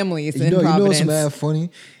of the families in Providence. You know what's mad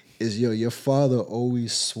funny? Is your father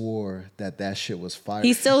always swore that shit was fire.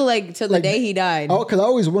 He still like to the day he died. Oh, because I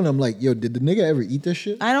always wonder, I'm like, yo, did the nigga ever eat this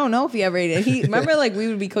shit? I don't know if he ever ate it. He remember like we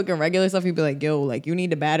would be cooking regular stuff. He'd be like, yo, like you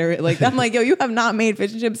need to batter it. Like I'm like, yo, you have not made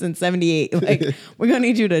fish and chips since '78. Like we're gonna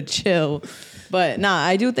need you to chill. But nah,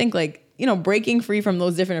 I do think like, breaking free from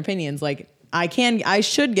those different opinions, like I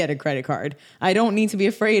should get a credit card. I don't need to be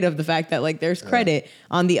afraid of the fact that like there's credit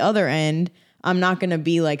on the other end. I'm not going to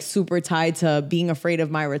be like super tied to being afraid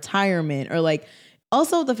of my retirement, or like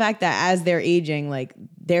also the fact that as they're aging, like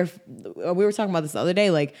we were talking about this the other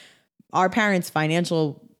day, like our parents'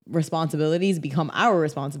 financial responsibilities become our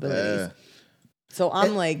responsibilities. So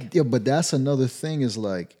I'm like, Yeah, but that's another thing is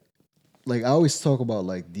like I always talk about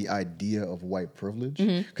like the idea of white privilege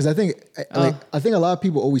because I think I think a lot of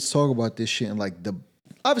people always talk about this shit in like the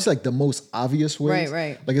obviously like the most obvious ways.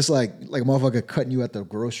 Right. Like it's like a motherfucker cutting you at the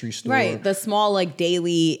grocery store. right, the small like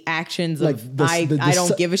daily actions Like of the I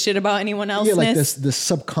don't give a shit about anyone else. Yeah, like the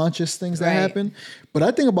subconscious things that Right. happen. But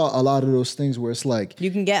I think about a lot of those things where it's like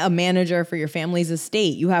You can get a manager for your family's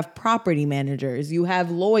estate. You have property managers. You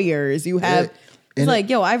have lawyers. You have. It's And like,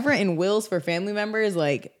 yo, I've written wills for family members,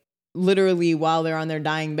 like literally while they're on their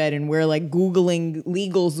dying bed, and we're like Googling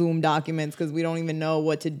legal Zoom documents because we don't even know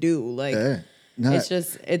what to do. Like,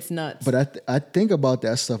 it's nuts. But I think about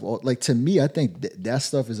that stuff. Like to me, I think that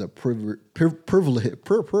stuff is a privilege, privilege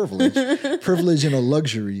and a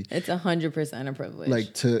luxury. It's 100% a privilege.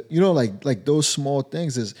 Like to like those small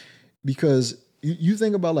things is because you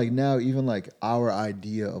think about like now even like our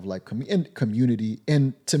idea of like community,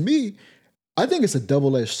 and to me, I think it's a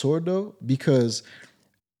double-edged sword though because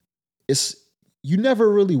it's you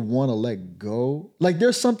never really want to let go. Like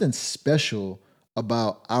there's something special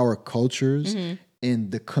about our cultures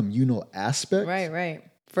and the communal aspect. Right.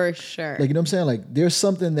 For sure. Like, you know what I'm saying? Like there's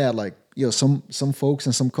something that like, some folks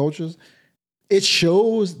and some cultures, it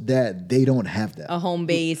shows that they don't have that. A home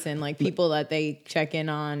base and like people that they check in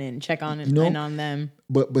on and check on and on them.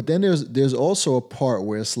 But then there's also a part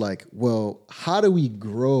where it's like, well, how do we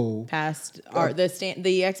grow Past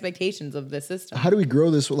the expectations of the system. How do we grow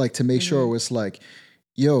this like to make sure it's like,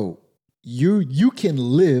 yo, you can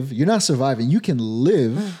live, you're not surviving, you can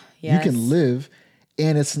live, Yes. you can live,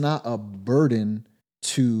 and it's not a burden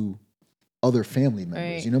to other family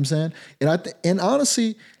members. Right. You know what I'm saying? And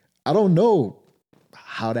honestly, I don't know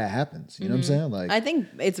how that happens. You know what I'm saying? Like I think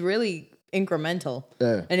it's really incremental.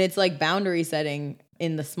 Yeah. And it's like boundary setting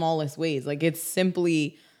in the smallest ways. Like it's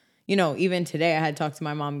simply, even today I had to talk to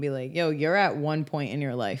my mom and be like, yo, you're at one point in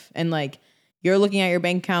your life. And like, you're looking at your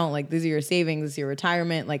bank account, like these are your savings, this is your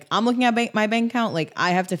retirement. Like I'm looking at my bank account, like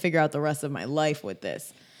I have to figure out the rest of my life with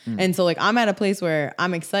this. And so like I'm at a place where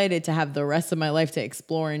I'm excited to have the rest of my life to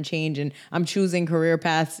explore and change, and I'm choosing career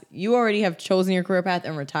paths. You already have chosen your career path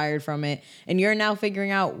and retired from it, and you're now figuring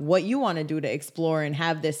out what you want to do to explore and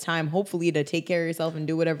have this time hopefully to take care of yourself and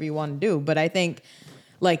do whatever you want to do. But I think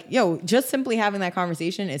like, yo, just simply having that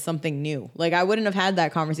conversation is something new. Like I wouldn't have had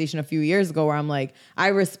that conversation a few years ago where I'm like, I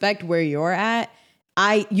respect where you're at.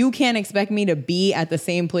 You can't expect me to be at the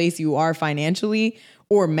same place you are financially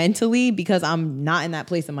or mentally because I'm not in that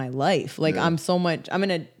place in my life. Like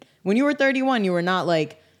when you were 31, you were not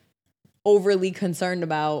like overly concerned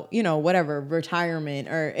about, whatever, retirement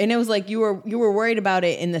and it was like you were worried about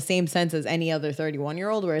it in the same sense as any other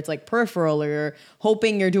 31-year-old where it's like peripheral or you're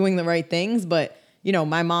hoping you're doing the right things. But,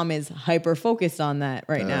 my mom is hyper focused on that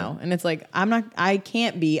right now. And it's like, I'm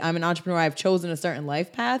an entrepreneur. I've chosen a certain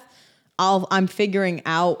life path. I'm figuring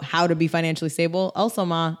out how to be financially stable. Also,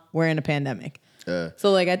 Ma, we're in a pandemic.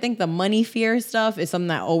 So like, I think the money fear stuff is something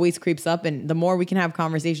that always creeps up. And the more we can have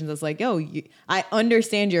conversations, it's like, yo, I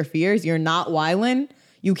understand your fears. You're not wildin'.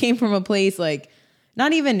 You came from a place like,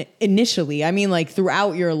 not even initially. I mean, like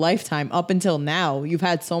throughout your lifetime up until now, you've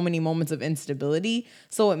had so many moments of instability.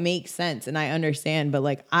 So it makes sense. And I understand, but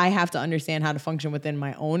like, I have to understand how to function within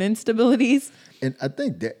my own instabilities. And I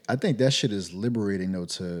think that shit is liberating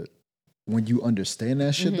though when you understand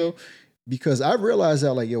that shit though. Because I realized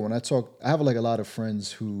that, like, yo, when I have like a lot of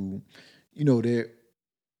friends who,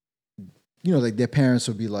 like their parents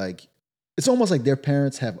would be like, it's almost like their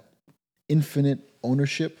parents have infinite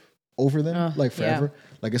ownership over them, like forever. Yeah.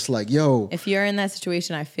 Like, it's like, yo. If you're in that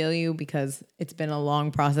situation, I feel you because it's been a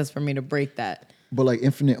long process for me to break that. But like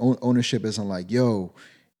infinite ownership isn't like, yo,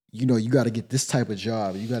 you got to get this type of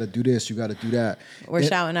job. You got to do this. You got to do that. We're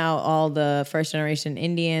shouting out all the first generation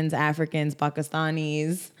Indians, Africans,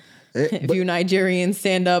 Pakistanis. If you Nigerians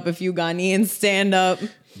stand up, if you Ghanaians stand up.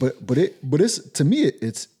 But it's to me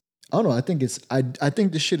it's I don't know. I think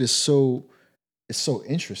this shit is so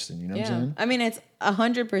interesting. You know what I'm saying? I mean, it's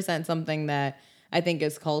 100% something that I think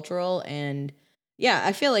is cultural, and yeah,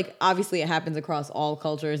 I feel like obviously it happens across all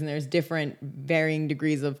cultures, and there's different varying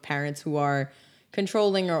degrees of parents who are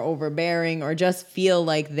controlling or overbearing or just feel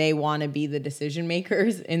like they want to be the decision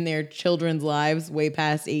makers in their children's lives way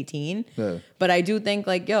past 18. Yeah. But I do think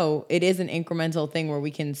like, yo, it is an incremental thing where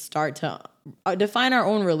we can start to define our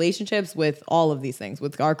own relationships with all of these things,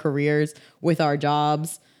 with our careers, with our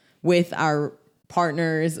jobs, with our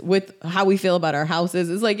partners, with how we feel about our houses.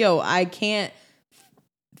 It's like, yo, I can't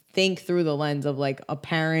think through the lens of like a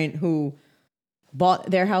parent who bought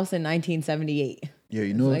their house in 1978. Yeah,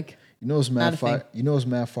 like you know what's not mad a fire. thing. You know what's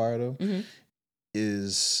mad fire though Mm-hmm.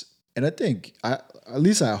 is, and I think at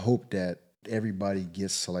least I hope that everybody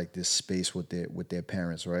gets to like this space with their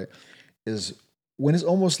parents, right? Is when it's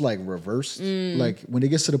almost like reversed, Mm. like when it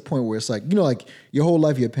gets to the point where it's like, you know, like your whole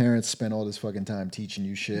life your parents spend all this fucking time teaching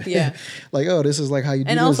you shit. Yeah. Like, oh, this is like how you do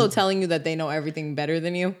And this. also telling you that they know everything better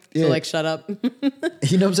than you. Yeah. So like, shut up. You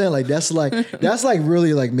know what I'm saying? Like that's like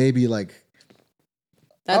really like maybe like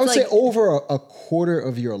I would That's say like, over a quarter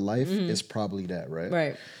of your life is probably that, right?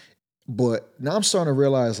 right. But now I'm starting to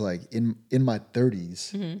realize, like in my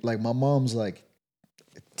 30s, Mm-hmm. like my mom's like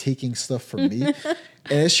taking stuff from me, and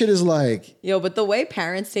this shit is like Yo, but the way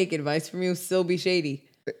parents take advice from you still be shady.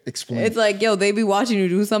 explain. It's like, yo, they be watching you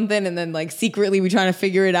do something and then like secretly be trying to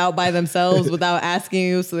figure it out by themselves without asking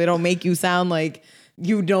you, so they don't make you sound like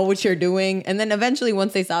you know what you're doing. And then eventually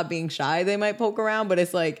once they stop being shy, they might poke around, but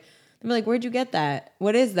it's like, they're like, where'd you get that?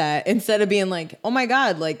 What is that? Instead of being like, oh my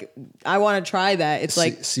God, like I want to try that. It's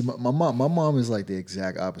like, see my mom is like the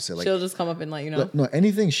exact opposite. Like, she'll just come up and let you know. like, no,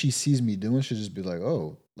 anything she sees me doing, she'll just be like,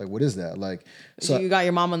 oh, like what is that? Like, So so you got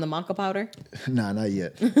your mom on the maca powder? nah, not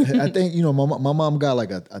yet. I think you know my mom got like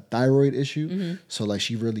a thyroid issue, so like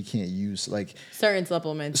she really can't use like. Certain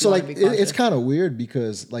supplements. So you like wanna be it's cautious. kind of weird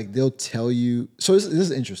because like they'll tell you. So this is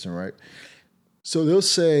interesting, right? So they'll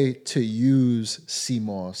say to use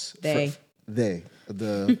CMOS.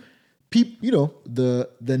 The you know the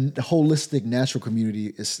holistic natural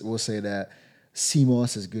community will say that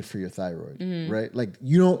CMOS is good for your thyroid, Mm-hmm. right? Like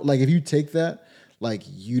you don't like if you take that, like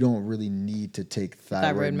you don't really need to take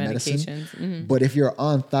thyroid medicine. medications. Mm-hmm. But if you're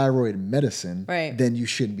on thyroid medicine, Right. then you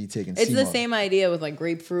shouldn't be taking It's the CMOS. same idea with like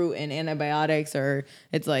grapefruit and antibiotics, or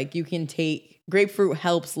it's like you can take grapefruit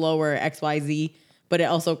helps lower XYZ, but it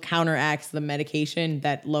also counteracts the medication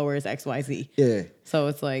that lowers XYZ. Yeah. So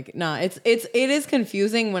it's like, nah, it is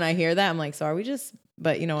confusing when I hear that. I'm like, so are we just,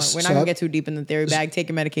 but you know what? We're not So gonna I- get too deep in the theory bag. Take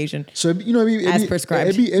your medication. So you know, As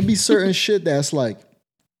prescribed. It'd be certain shit that's like,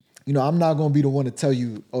 you know, I'm not gonna be the one to tell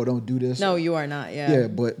you, oh, don't do this. No, you are not. Yeah. Yeah,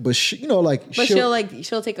 but you know, like, But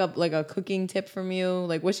she'll take up like a cooking tip from you.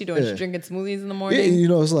 Like, what's she doing? Yeah. She's drinking smoothies in the yeah, morning. you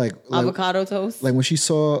know, it's like Avocado toast. like when she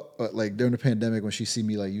saw like during the pandemic when she see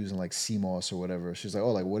me like using like CMOS or whatever, she's like,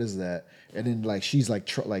 oh, like what is that? And then like she's like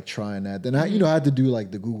trying that. Then I you know I had to do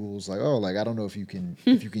like the Googles, like oh, like I don't know if you can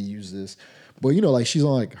use this. But you know, like she's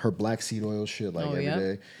on like her black seed oil shit like every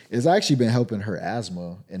day. It's actually been helping her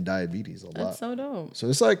asthma and diabetes a lot. That's so dope. So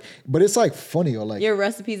it's like, but it's like funny or like Your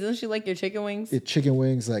recipes, doesn't she like your chicken wings? chicken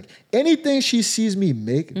wings, like anything she sees me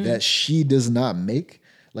make Mm-hmm. that she does not make,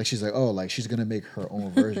 like she's like, oh, like she's gonna make her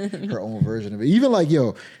own version of it. Even like,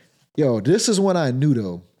 yo, this is when I knew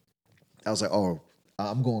though. I was like, oh,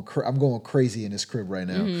 I'm going crazy in this crib right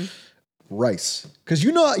now. Mm-hmm. Rice, because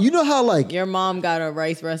you know how like, Your mom got a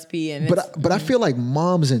rice recipe, and but I feel like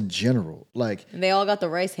moms in general, like they all got the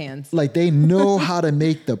rice hands. they know how to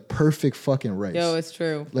make the perfect fucking rice. Yo, it's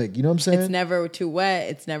true. Like you know what I'm saying? It's never too wet.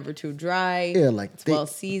 It's never too dry. Yeah, like it's they- well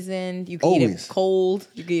seasoned. You can eat Always. it cold.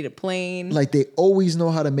 You can eat it plain. like they always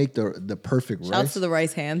know how to make the perfect Shouts rice. to the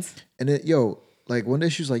rice hands. And then, like one day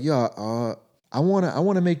she was like, yo, I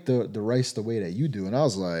wanna make the rice the way that you do. And I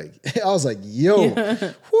was like, yo,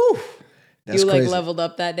 whew, that's You like crazy. leveled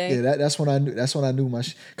up that day. Yeah, that's when I knew my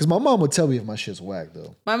shit. Because my mom would tell me if my shit's whack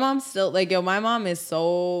though. My mom's still like, yo, my mom is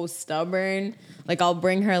so stubborn. Like, I'll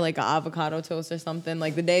bring her like an avocado toast or something.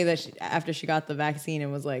 Like the day that after she got the vaccine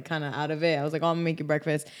and was like kind of out of it, I was like, oh, I'm gonna make you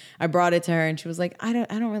breakfast. I brought it to her and she was like, I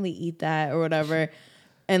don't really eat that or whatever.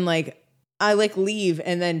 And like, I like leave,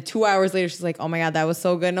 and then 2 hours later, she's like, oh my God, that was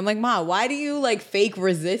so good. And I'm like, Ma, why do you like fake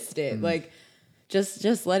resist it? Like,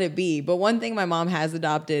 just let it be. But one thing my mom has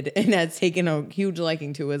adopted and has taken a huge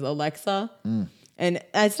liking to is Alexa. And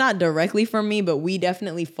it's not directly from me, but we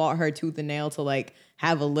definitely fought her tooth and nail to like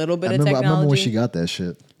have a little bit I of remember technology. when she got that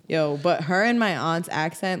shit. Yo, but her and my aunt's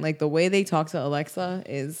accent, like the way they talk to Alexa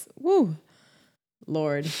is, woo,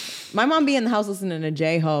 Lord. My mom be in the house listening to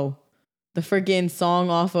J-Ho, the freaking song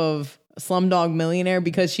off of Slumdog Millionaire,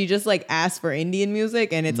 because she just like asked for Indian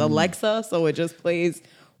music and it's Alexa, so it just plays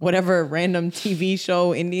whatever random TV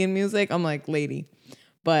show Indian music. I'm like, lady.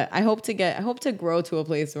 But I hope to grow to a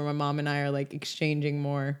place where my mom and I are like exchanging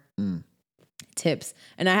more tips.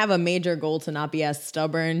 And I have a major goal to not be as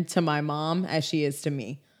stubborn to my mom as she is to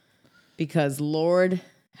me. Because Lord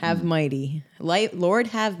have mighty. Lord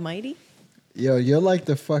have mighty? Yo, you're like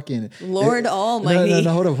the fucking Lord Almighty.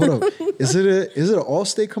 No, hold up. Is it an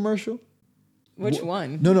Allstate commercial? Which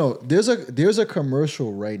one? No. There's a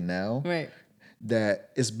commercial right now Right. that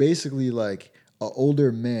is basically like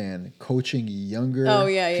older man coaching younger. Oh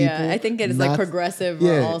yeah, people, yeah. I think it's like not- progressive.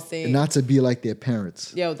 Yeah, We're all seeing. not to be like their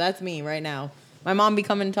parents. Yo, that's me right now. My mom be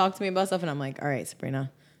coming to talk to me about stuff, and I'm like, all right,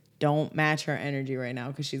 Sabrina, don't match her energy right now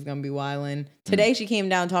because she's gonna be wilding. Today she came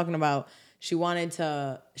down talking about she wants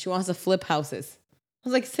to flip houses. I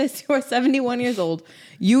was like, sis, you are 71 years old.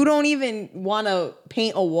 You don't even want to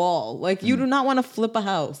paint a wall. Like, you do not want to flip a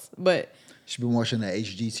house. But She's been watching that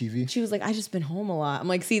HGTV. she was like, I just been home a lot. I'm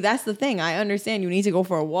like, see, that's the thing. I understand you need to go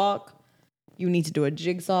for a walk. You need to do a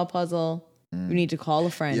jigsaw puzzle. You need to call a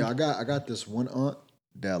friend. Yeah, I got this one aunt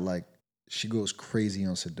that like she goes crazy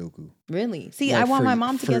on Sudoku. Really? See, Like, I want for- my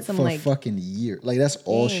mom to get some for like fucking year. Like that's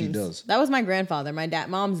all she games. does. That was my grandfather.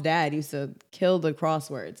 Mom's dad used to kill the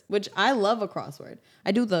crosswords, which I love a crossword.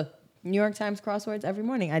 I do the New York Times crosswords every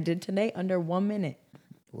morning. I did today under 1 minute.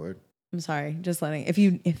 Word. I'm sorry, just letting. If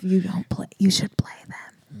you don't play, you should play them.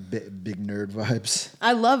 Big nerd vibes.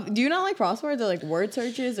 I love. Do you not like crosswords or like word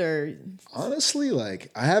searches or? Honestly, like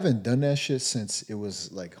I haven't done that shit since it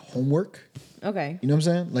was like homework. Okay. You know what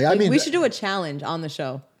I'm saying? Like, Like, I mean, we should do a challenge on the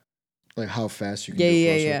show. like how fast you can. Yeah, do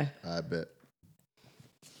a yeah, crossword. I bet.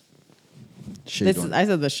 Shit, I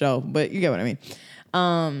said the show, but you get what I mean.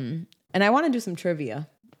 And I want to do some trivia.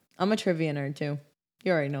 I'm a trivia nerd too.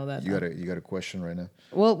 You already know that. you got a question right now.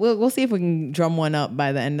 We'll see if we can drum one up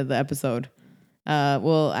by the end of the episode.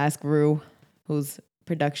 We'll ask Rue, who's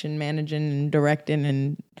production managing and directing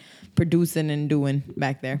and producing and doing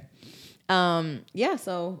back there. Yeah.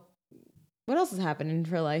 So, what else is happening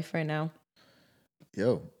for life right now?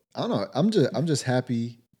 Yo, I don't know. I'm just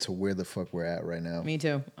happy to where the fuck we're at right now. Me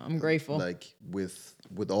too. I'm grateful. Like with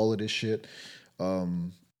all of this shit.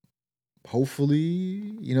 Hopefully,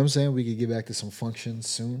 you know what I'm saying, we could get back to some functions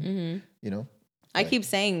soon. Mm-hmm. You know? I keep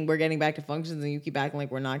saying we're getting back to functions, and you keep acting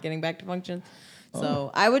like we're not getting back to functions.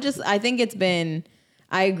 So I think it's been.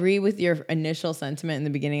 I agree with your initial sentiment in the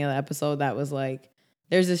beginning of the episode. That was like,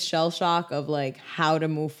 there's this shell shock of like how to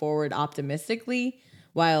move forward optimistically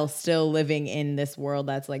while still living in this world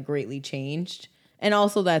that's like greatly changed, and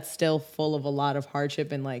also that's still full of a lot of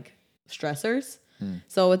hardship and like stressors.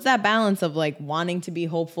 So it's that balance of like wanting to be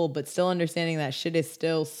hopeful, but still understanding that shit is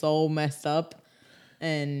still so messed up.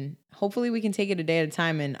 And hopefully we can take it a day at a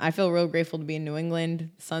time. And I feel real grateful to be in New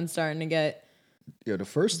England. Sun's starting to get. Yeah, the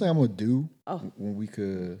first thing I'm gonna do when we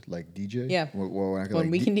could like DJ. Yeah. When I could,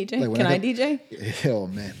 When we can DJ? when Can I DJ? Hell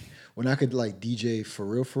man. When I could like DJ for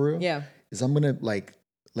real. Yeah. Is I'm gonna like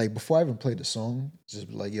before I even play the song, just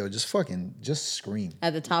be like, yo, just scream.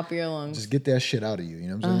 At the top of your lungs. Just get that shit out of you. You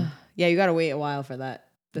know what I'm saying? Yeah, you got to wait a while for that.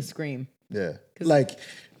 The scream. Yeah. Like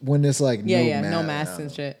when it's like No masks and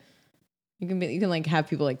shit. You can like have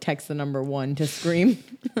people like text the number 1 to scream.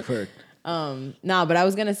 Correct. Nah, but I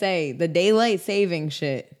was gonna say the daylight saving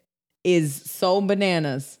shit is so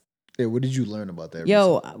bananas. Yeah, what did you learn about that?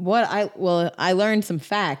 Yo, I learned some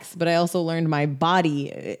facts, but I also learned my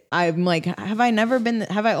body. I'm like, have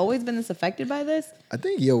I always been this affected by this? I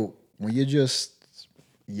think, when you're just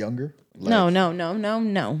younger. Like, No.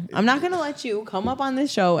 I'm not gonna let you come up on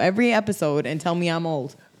this show every episode and tell me I'm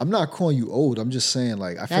old. I'm not calling you old. I'm just saying,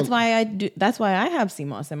 like, I feel That's why I have sea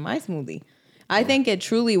moss in my smoothie. I think it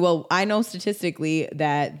truly. Well, I know statistically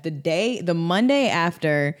that the Monday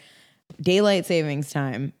after daylight savings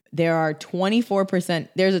time, there's a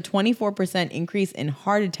 24% increase in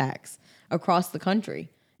heart attacks across the country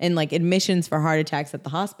and like admissions for heart attacks at the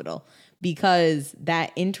hospital because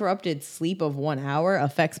that interrupted sleep of 1 hour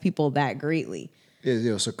affects people that greatly.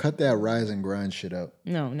 Yeah, so cut that rise and grind shit out.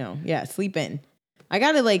 No. Yeah, sleep in.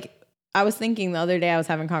 I was thinking the other day, I was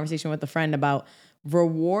having a conversation with a friend about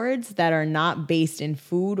rewards that are not based in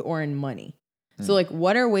food or in money. So like,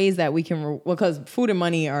 what are ways that we can, because food and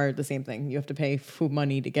money are the same thing. You have to pay food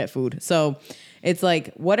money to get food. So it's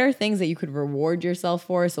like, what are things that you could reward yourself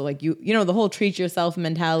for? So like, you know, the whole treat yourself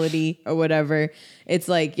mentality or whatever. It's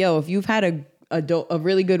like, yo, if you've had a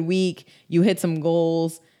really good week, you hit some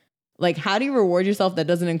goals. Like, how do you reward yourself that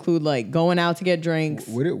doesn't include like going out to get drinks?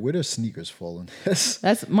 Where do sneakers fall in this?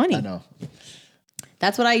 That's money. I know.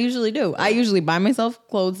 That's what I usually do. I usually buy myself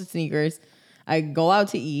clothes and sneakers. I go out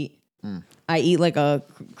to eat. I eat like a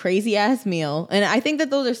crazy ass meal. And I think that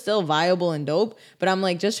those are still viable and dope. But I'm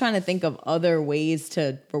like just trying to think of other ways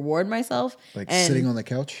to reward myself. Like and sitting on the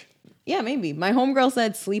couch? yeah, maybe. My homegirl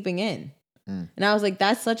said sleeping in. And I was like,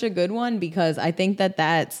 that's such a good one because I think that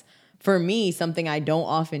that's, for me, something I don't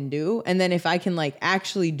often do. And then if I can like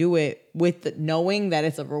actually do it with knowing that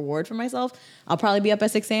it's a reward for myself, I'll probably be up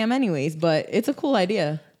at 6 a.m. anyways. But it's a cool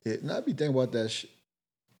idea. Yeah, and I be thinking about that shit.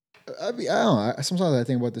 I don't know. Sometimes I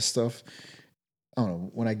think about this stuff. I don't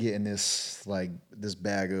know. When I get in this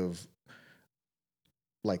bag of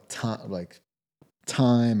like time, like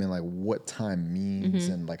time and like what time means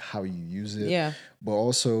and like how you use it. Yeah. But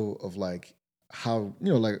also of like how,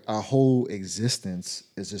 you know, like our whole existence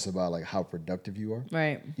is just about like how productive you are.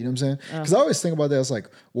 Right. You know what I'm saying? Because I always think about that. It's like,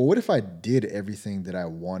 well, what if I did everything that I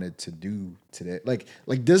wanted to do today? Like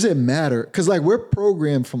does it matter? Because like we're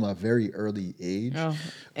programmed from a very early age. Oh.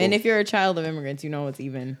 And if you're a child of immigrants, you know it's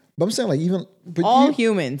even But I'm saying like even but all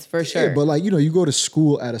humans for sure. Yeah, but like, you know, you go to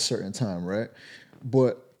school at a certain time, right?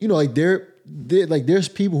 But you know, like there's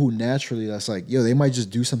people who naturally that's like, yo, they might just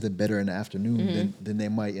do something better in the afternoon than they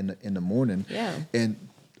might in the morning. Yeah. And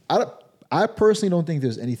I personally don't think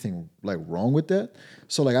there's anything like wrong with that.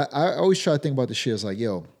 So like I always try to think about the shit as like,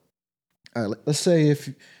 yo, all right, let's say if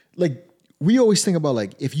like we always think about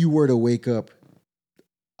like if you were to wake up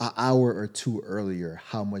an hour or two earlier,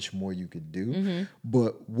 how much more you could do.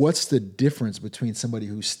 But what's the difference between somebody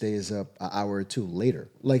who stays up an hour or two later?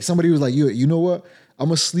 Like somebody who's like, you know what? I'm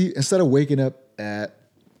gonna sleep instead of waking up at,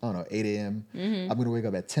 I don't know, 8 a.m. I'm gonna wake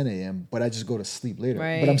up at 10 a.m. But I just go to sleep later.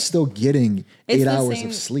 Right. But I'm still getting It's 8 the hours same-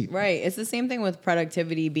 of sleep. Right. It's the same thing with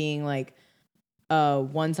productivity being like a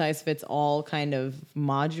one size fits all kind of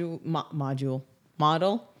model,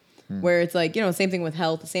 where it's like, you know, same thing with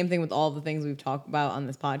health, same thing with all the things we've talked about on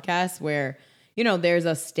this podcast, where, you know, there's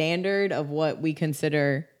a standard of what we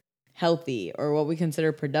consider healthy or what we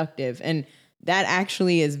consider productive. And that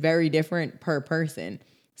actually is very different per person.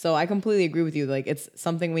 So I completely agree with you. Like, it's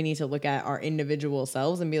something we need to look at our individual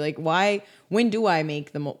selves and be like, when do I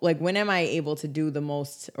make the most, like, when am I able to do the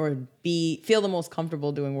most or feel the most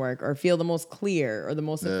comfortable doing work or feel the most clear or the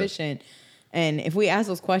most efficient? And if we ask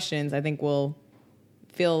those questions, I think we'll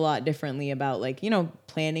feel a lot differently about, like, you know,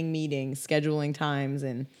 planning meetings, scheduling times.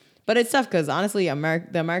 But it's tough because honestly,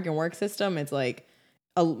 the American work system, it's like,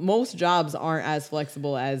 most jobs aren't as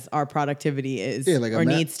flexible as our productivity is or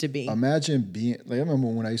needs to be. Imagine being like, I remember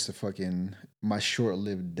when I used to my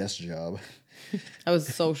short-lived desk job. That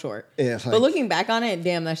was so short. Yeah, like, but looking back on it,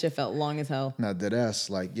 damn, that shit felt long as hell. Not dead ass.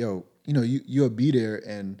 Like, yo, you know, you'll be there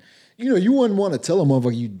and, you know, you wouldn't want to tell a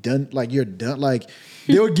motherfucker you're done. Like,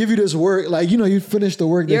 they would give you this work. Like, you know, you finish the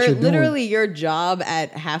work that you're doing. Literally your job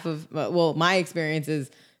at half of, well, my experience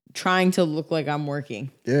is trying to look like I'm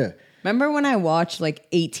working. Yeah. Remember when I watched like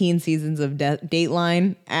 18 seasons of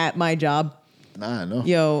Dateline at my job? Nah, I know.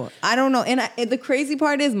 Yo, I don't know. And the crazy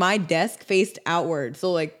part is my desk faced outward.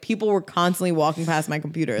 So like people were constantly walking past my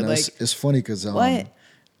computer. No, like it's funny because what?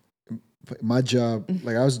 My job,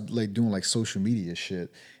 like I was like doing like social media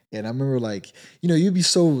shit. And I remember like, you know, you'd be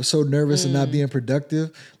so nervous and not being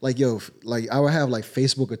productive. Like, yo, like I would have like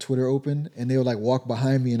Facebook or Twitter open and they would like walk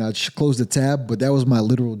behind me and I'd close the tab, but that was my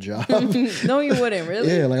literal job. No, you wouldn't,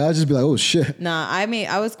 really? Yeah, like I'd just be like, oh shit. Nah,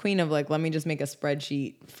 I was queen of like, let me just make a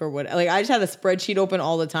spreadsheet for what, like I just had a spreadsheet open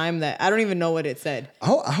all the time that I don't even know what it said.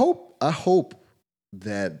 I hope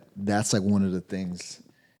that that's like one of the things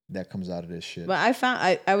that comes out of this shit. But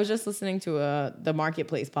I was just listening to the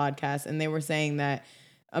Marketplace podcast and they were saying that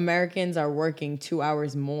Americans are working 2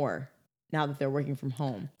 hours more now that they're working from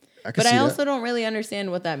home. But I also don't really understand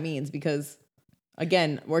what that means because,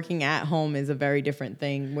 again, working at home is a very different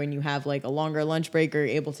thing when you have like a longer lunch break or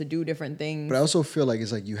you're able to do different things. But I also feel like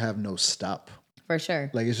it's like you have no stop. For sure.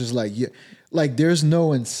 Like it's just like, like there's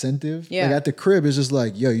no incentive. Yeah. Like at the crib, it's just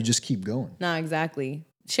like, yo, you just keep going. No, exactly.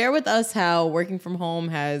 Share with us how working from home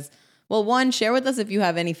has, well, one, share with us if you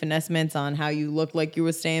have any finessments on how you look like you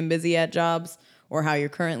were staying busy at jobs or how you're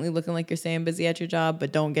currently looking like you're staying busy at your job,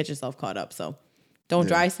 but don't get yourself caught up. So don't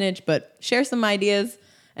dry snitch, but share some ideas.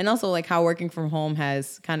 And also like how working from home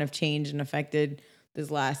has kind of changed and affected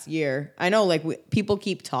this last year. I know like people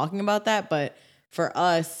keep talking about that, but for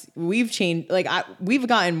us, we've changed, like we've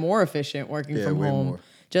gotten more efficient working from way home more.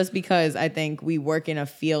 just because I think we work in a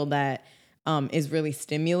field that is really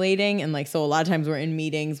stimulating. And like, so a lot of times we're in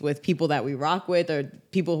meetings with people that we rock with or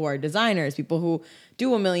people who are designers, people who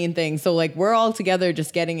do a million things. So like we're all together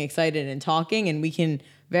just getting excited and talking and we can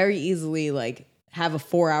very easily like have a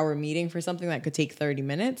 4-hour meeting for something that could take 30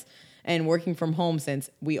 minutes. And working from home, since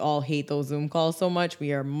we all hate those Zoom calls so much,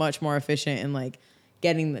 we are much more efficient in like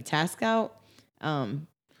getting the task out. How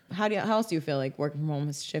else do you feel like working from home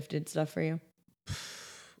has shifted stuff for you?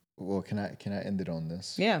 Well, can I end it on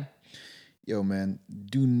this? Yeah. Yo, man,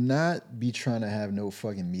 do not be trying to have no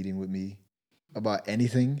fucking meeting with me about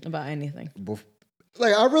anything. About anything.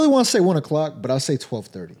 Like, I really want to say 1 o'clock, but I'll say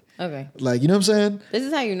 12:30. Okay. Like, you know what I'm saying? This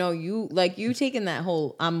is how you know you taking that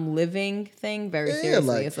whole I'm living thing very seriously.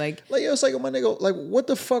 Like, it's like oh, my nigga, like, what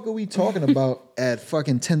the fuck are we talking about at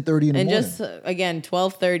fucking 10:30 in the morning? and just again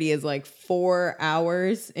 12:30 is like 4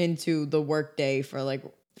 hours into the workday for like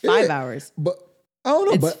 5 hours. But I don't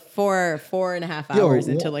know, It's but 4.5 hours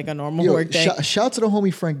into like a normal work day. Shout to the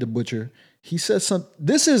homie Frank the Butcher. He said something.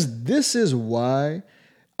 This is why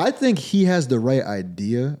I think he has the right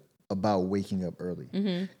idea about waking up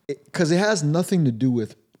early, because it has nothing to do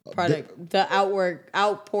with the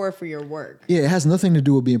outpour for your work. Yeah, it has nothing to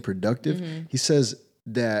do with being productive. He says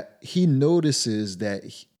that he notices that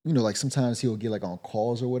like sometimes he'll get like on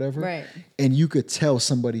calls or whatever, Right. and you could tell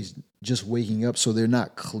somebody's just waking up, so they're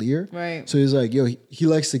not clear. Right. So he's like, he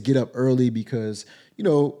likes to get up early because you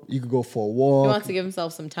could go for a walk. He wants to give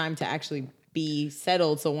himself some time to actually be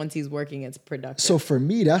settled, so once he's working, it's productive. So for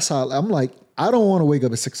me, that's how I'm like, I don't want to wake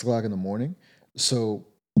up at 6 o'clock in the morning. So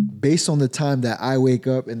based on the time that I wake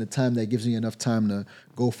up and the time that gives me enough time to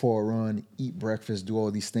go for a run, eat breakfast, do all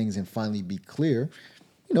these things, and finally be clear,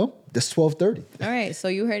 that's 12:30. All right, so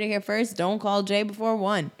you heard it here first. Don't call Jay before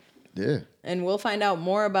 1. Yeah. And we'll find out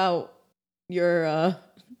more about your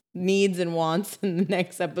needs and wants in the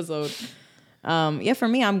next episode. For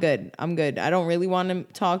me, I'm good. I don't really want to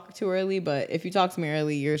talk too early, but if you talk to me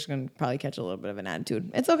early, you're just going to probably catch a little bit of an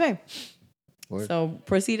attitude. It's okay. Word. So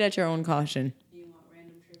proceed at your own caution. Do you want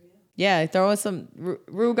random trivia? Yeah, throw us some.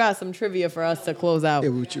 Rue got some trivia for us to close out. Yeah,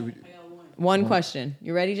 I got one. One question.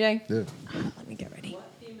 You ready, Jay? yeah. Let me get ready. What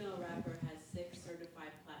female rapper has 6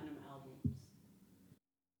 certified platinum albums?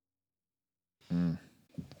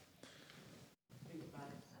 Think about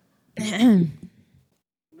it.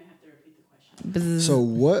 You may have to repeat the question. So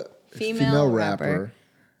what Female female rapper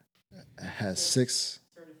has 6?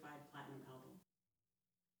 Certified platinum album.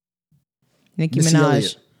 Nicki Missy Minaj.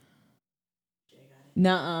 Elliott.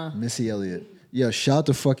 Nuh-uh. Missy Elliott. Yo, shout out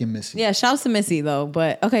to fucking Missy. Yeah, shouts to Missy though.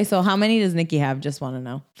 But okay, so how many does Nicki have? Just want to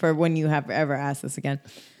know for when you have ever asked this again.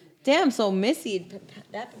 Damn, so Missy,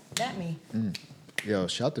 that me. Yo,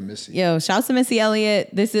 shout out to Missy. Yo, shouts to Missy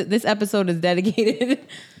Elliott. This episode is dedicated.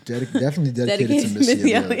 Definitely dedicated to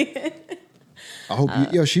Missy Elliott. I hope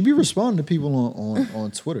she be responding to people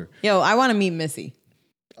on Twitter. Yo, I want to meet Missy.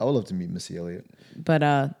 I would love to meet Missy Elliott.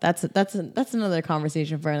 But that's another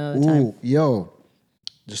conversation for another time. Ooh, yo,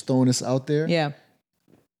 just throwing this out there. Yeah.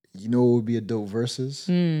 You know what would be a dope versus?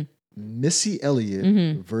 Missy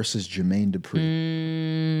Elliott versus Jermaine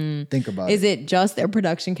Dupri. Think about it. Is it just their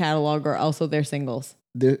production catalog or also their singles?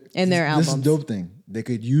 Their albums? This is a dope thing. They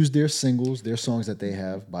could use their singles, their songs that they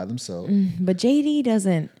have by themselves. But JD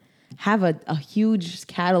doesn't have a huge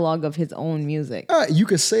catalog of his own music. You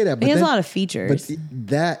could say that, but He has then, a lot of features.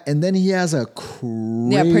 But and then he has a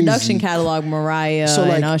crazy production catalog, Mariah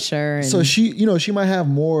and Usher. And so she might have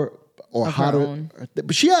more or of her hotter, own.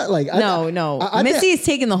 but she had like I Missy's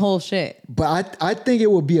taking the whole shit. But I think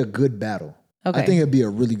it would be a good battle. Okay. I think it'd be a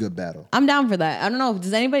really good battle. I'm down for that. I don't know.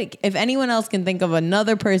 If anyone else can think of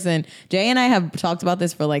another person, Jay and I have talked about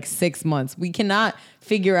this for like 6 months. We cannot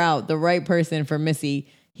figure out the right person for Missy.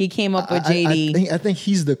 He came up with JD. I think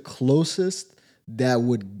he's the closest that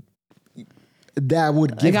would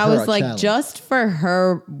give her I was a like, challenge. just for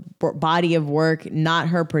her body of work, not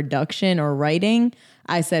her production or writing,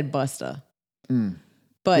 I said Busta.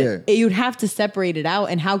 But you'd have to separate it out.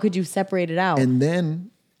 And how could you separate it out? And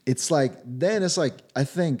then it's like I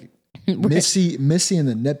think Missy and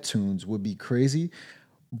the Neptunes would be crazy,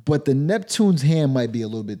 but the Neptunes' hand might be a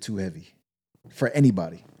little bit too heavy for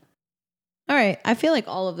anybody. All right. I feel like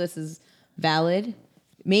all of this is valid.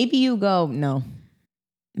 Maybe you go, no.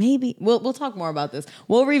 Maybe. We'll talk more about this.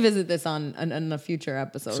 We'll revisit this on a future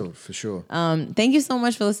episode. So for sure. Thank you so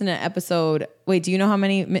much for listening to episode. Wait, do you know how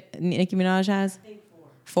many Nicki Minaj has? I think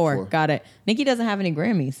 4. Four. Got it. Nicki doesn't have any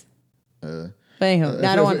Grammys. But anywho,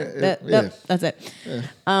 I don't want that's it. Yeah.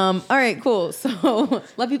 All right, cool. So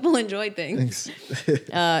let people enjoy things.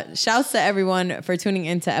 Thanks. Shouts to everyone for tuning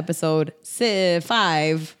into episode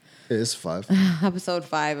 5. It's 5. Episode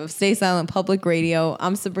 5 of Stay Silent Public Radio.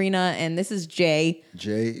 I'm Sabrina, and this is Jay.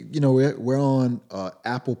 Jay, we're on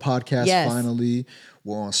Apple Podcasts finally.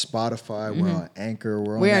 We're on Spotify. We're on Anchor.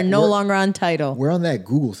 We are no longer on Tidal. We're on that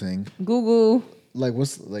Google thing. Google.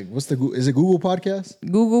 What's the Google? Is it Google Podcast?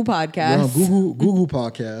 Google Podcast. We're on Google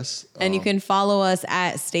Podcasts. And you can follow us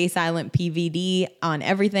at Stay Silent PVD on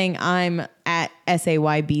everything. I'm at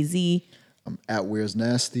SAYBZ. I'm at Where's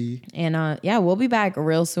Nasty. And we'll be back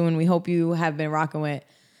real soon. We hope you have been rocking with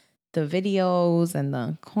the videos and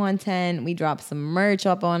the content. We dropped some merch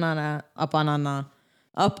up on our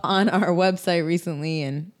website recently,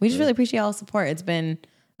 and we just really appreciate all the support. It's been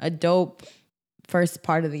a dope first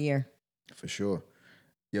part of the year. For sure.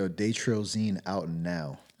 Yo, Day Trail Zine out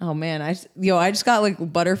now. Oh man, I just got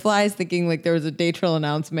like butterflies thinking like there was a Day Trail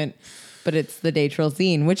announcement. But it's the Day Trail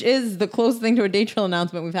Zine, which is the closest thing to a Day Trail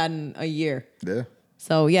announcement we've had in a year. Yeah.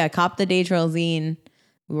 So yeah, cop the Day Trail Zine.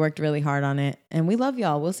 We worked really hard on it, and we love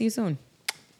y'all. We'll see you soon.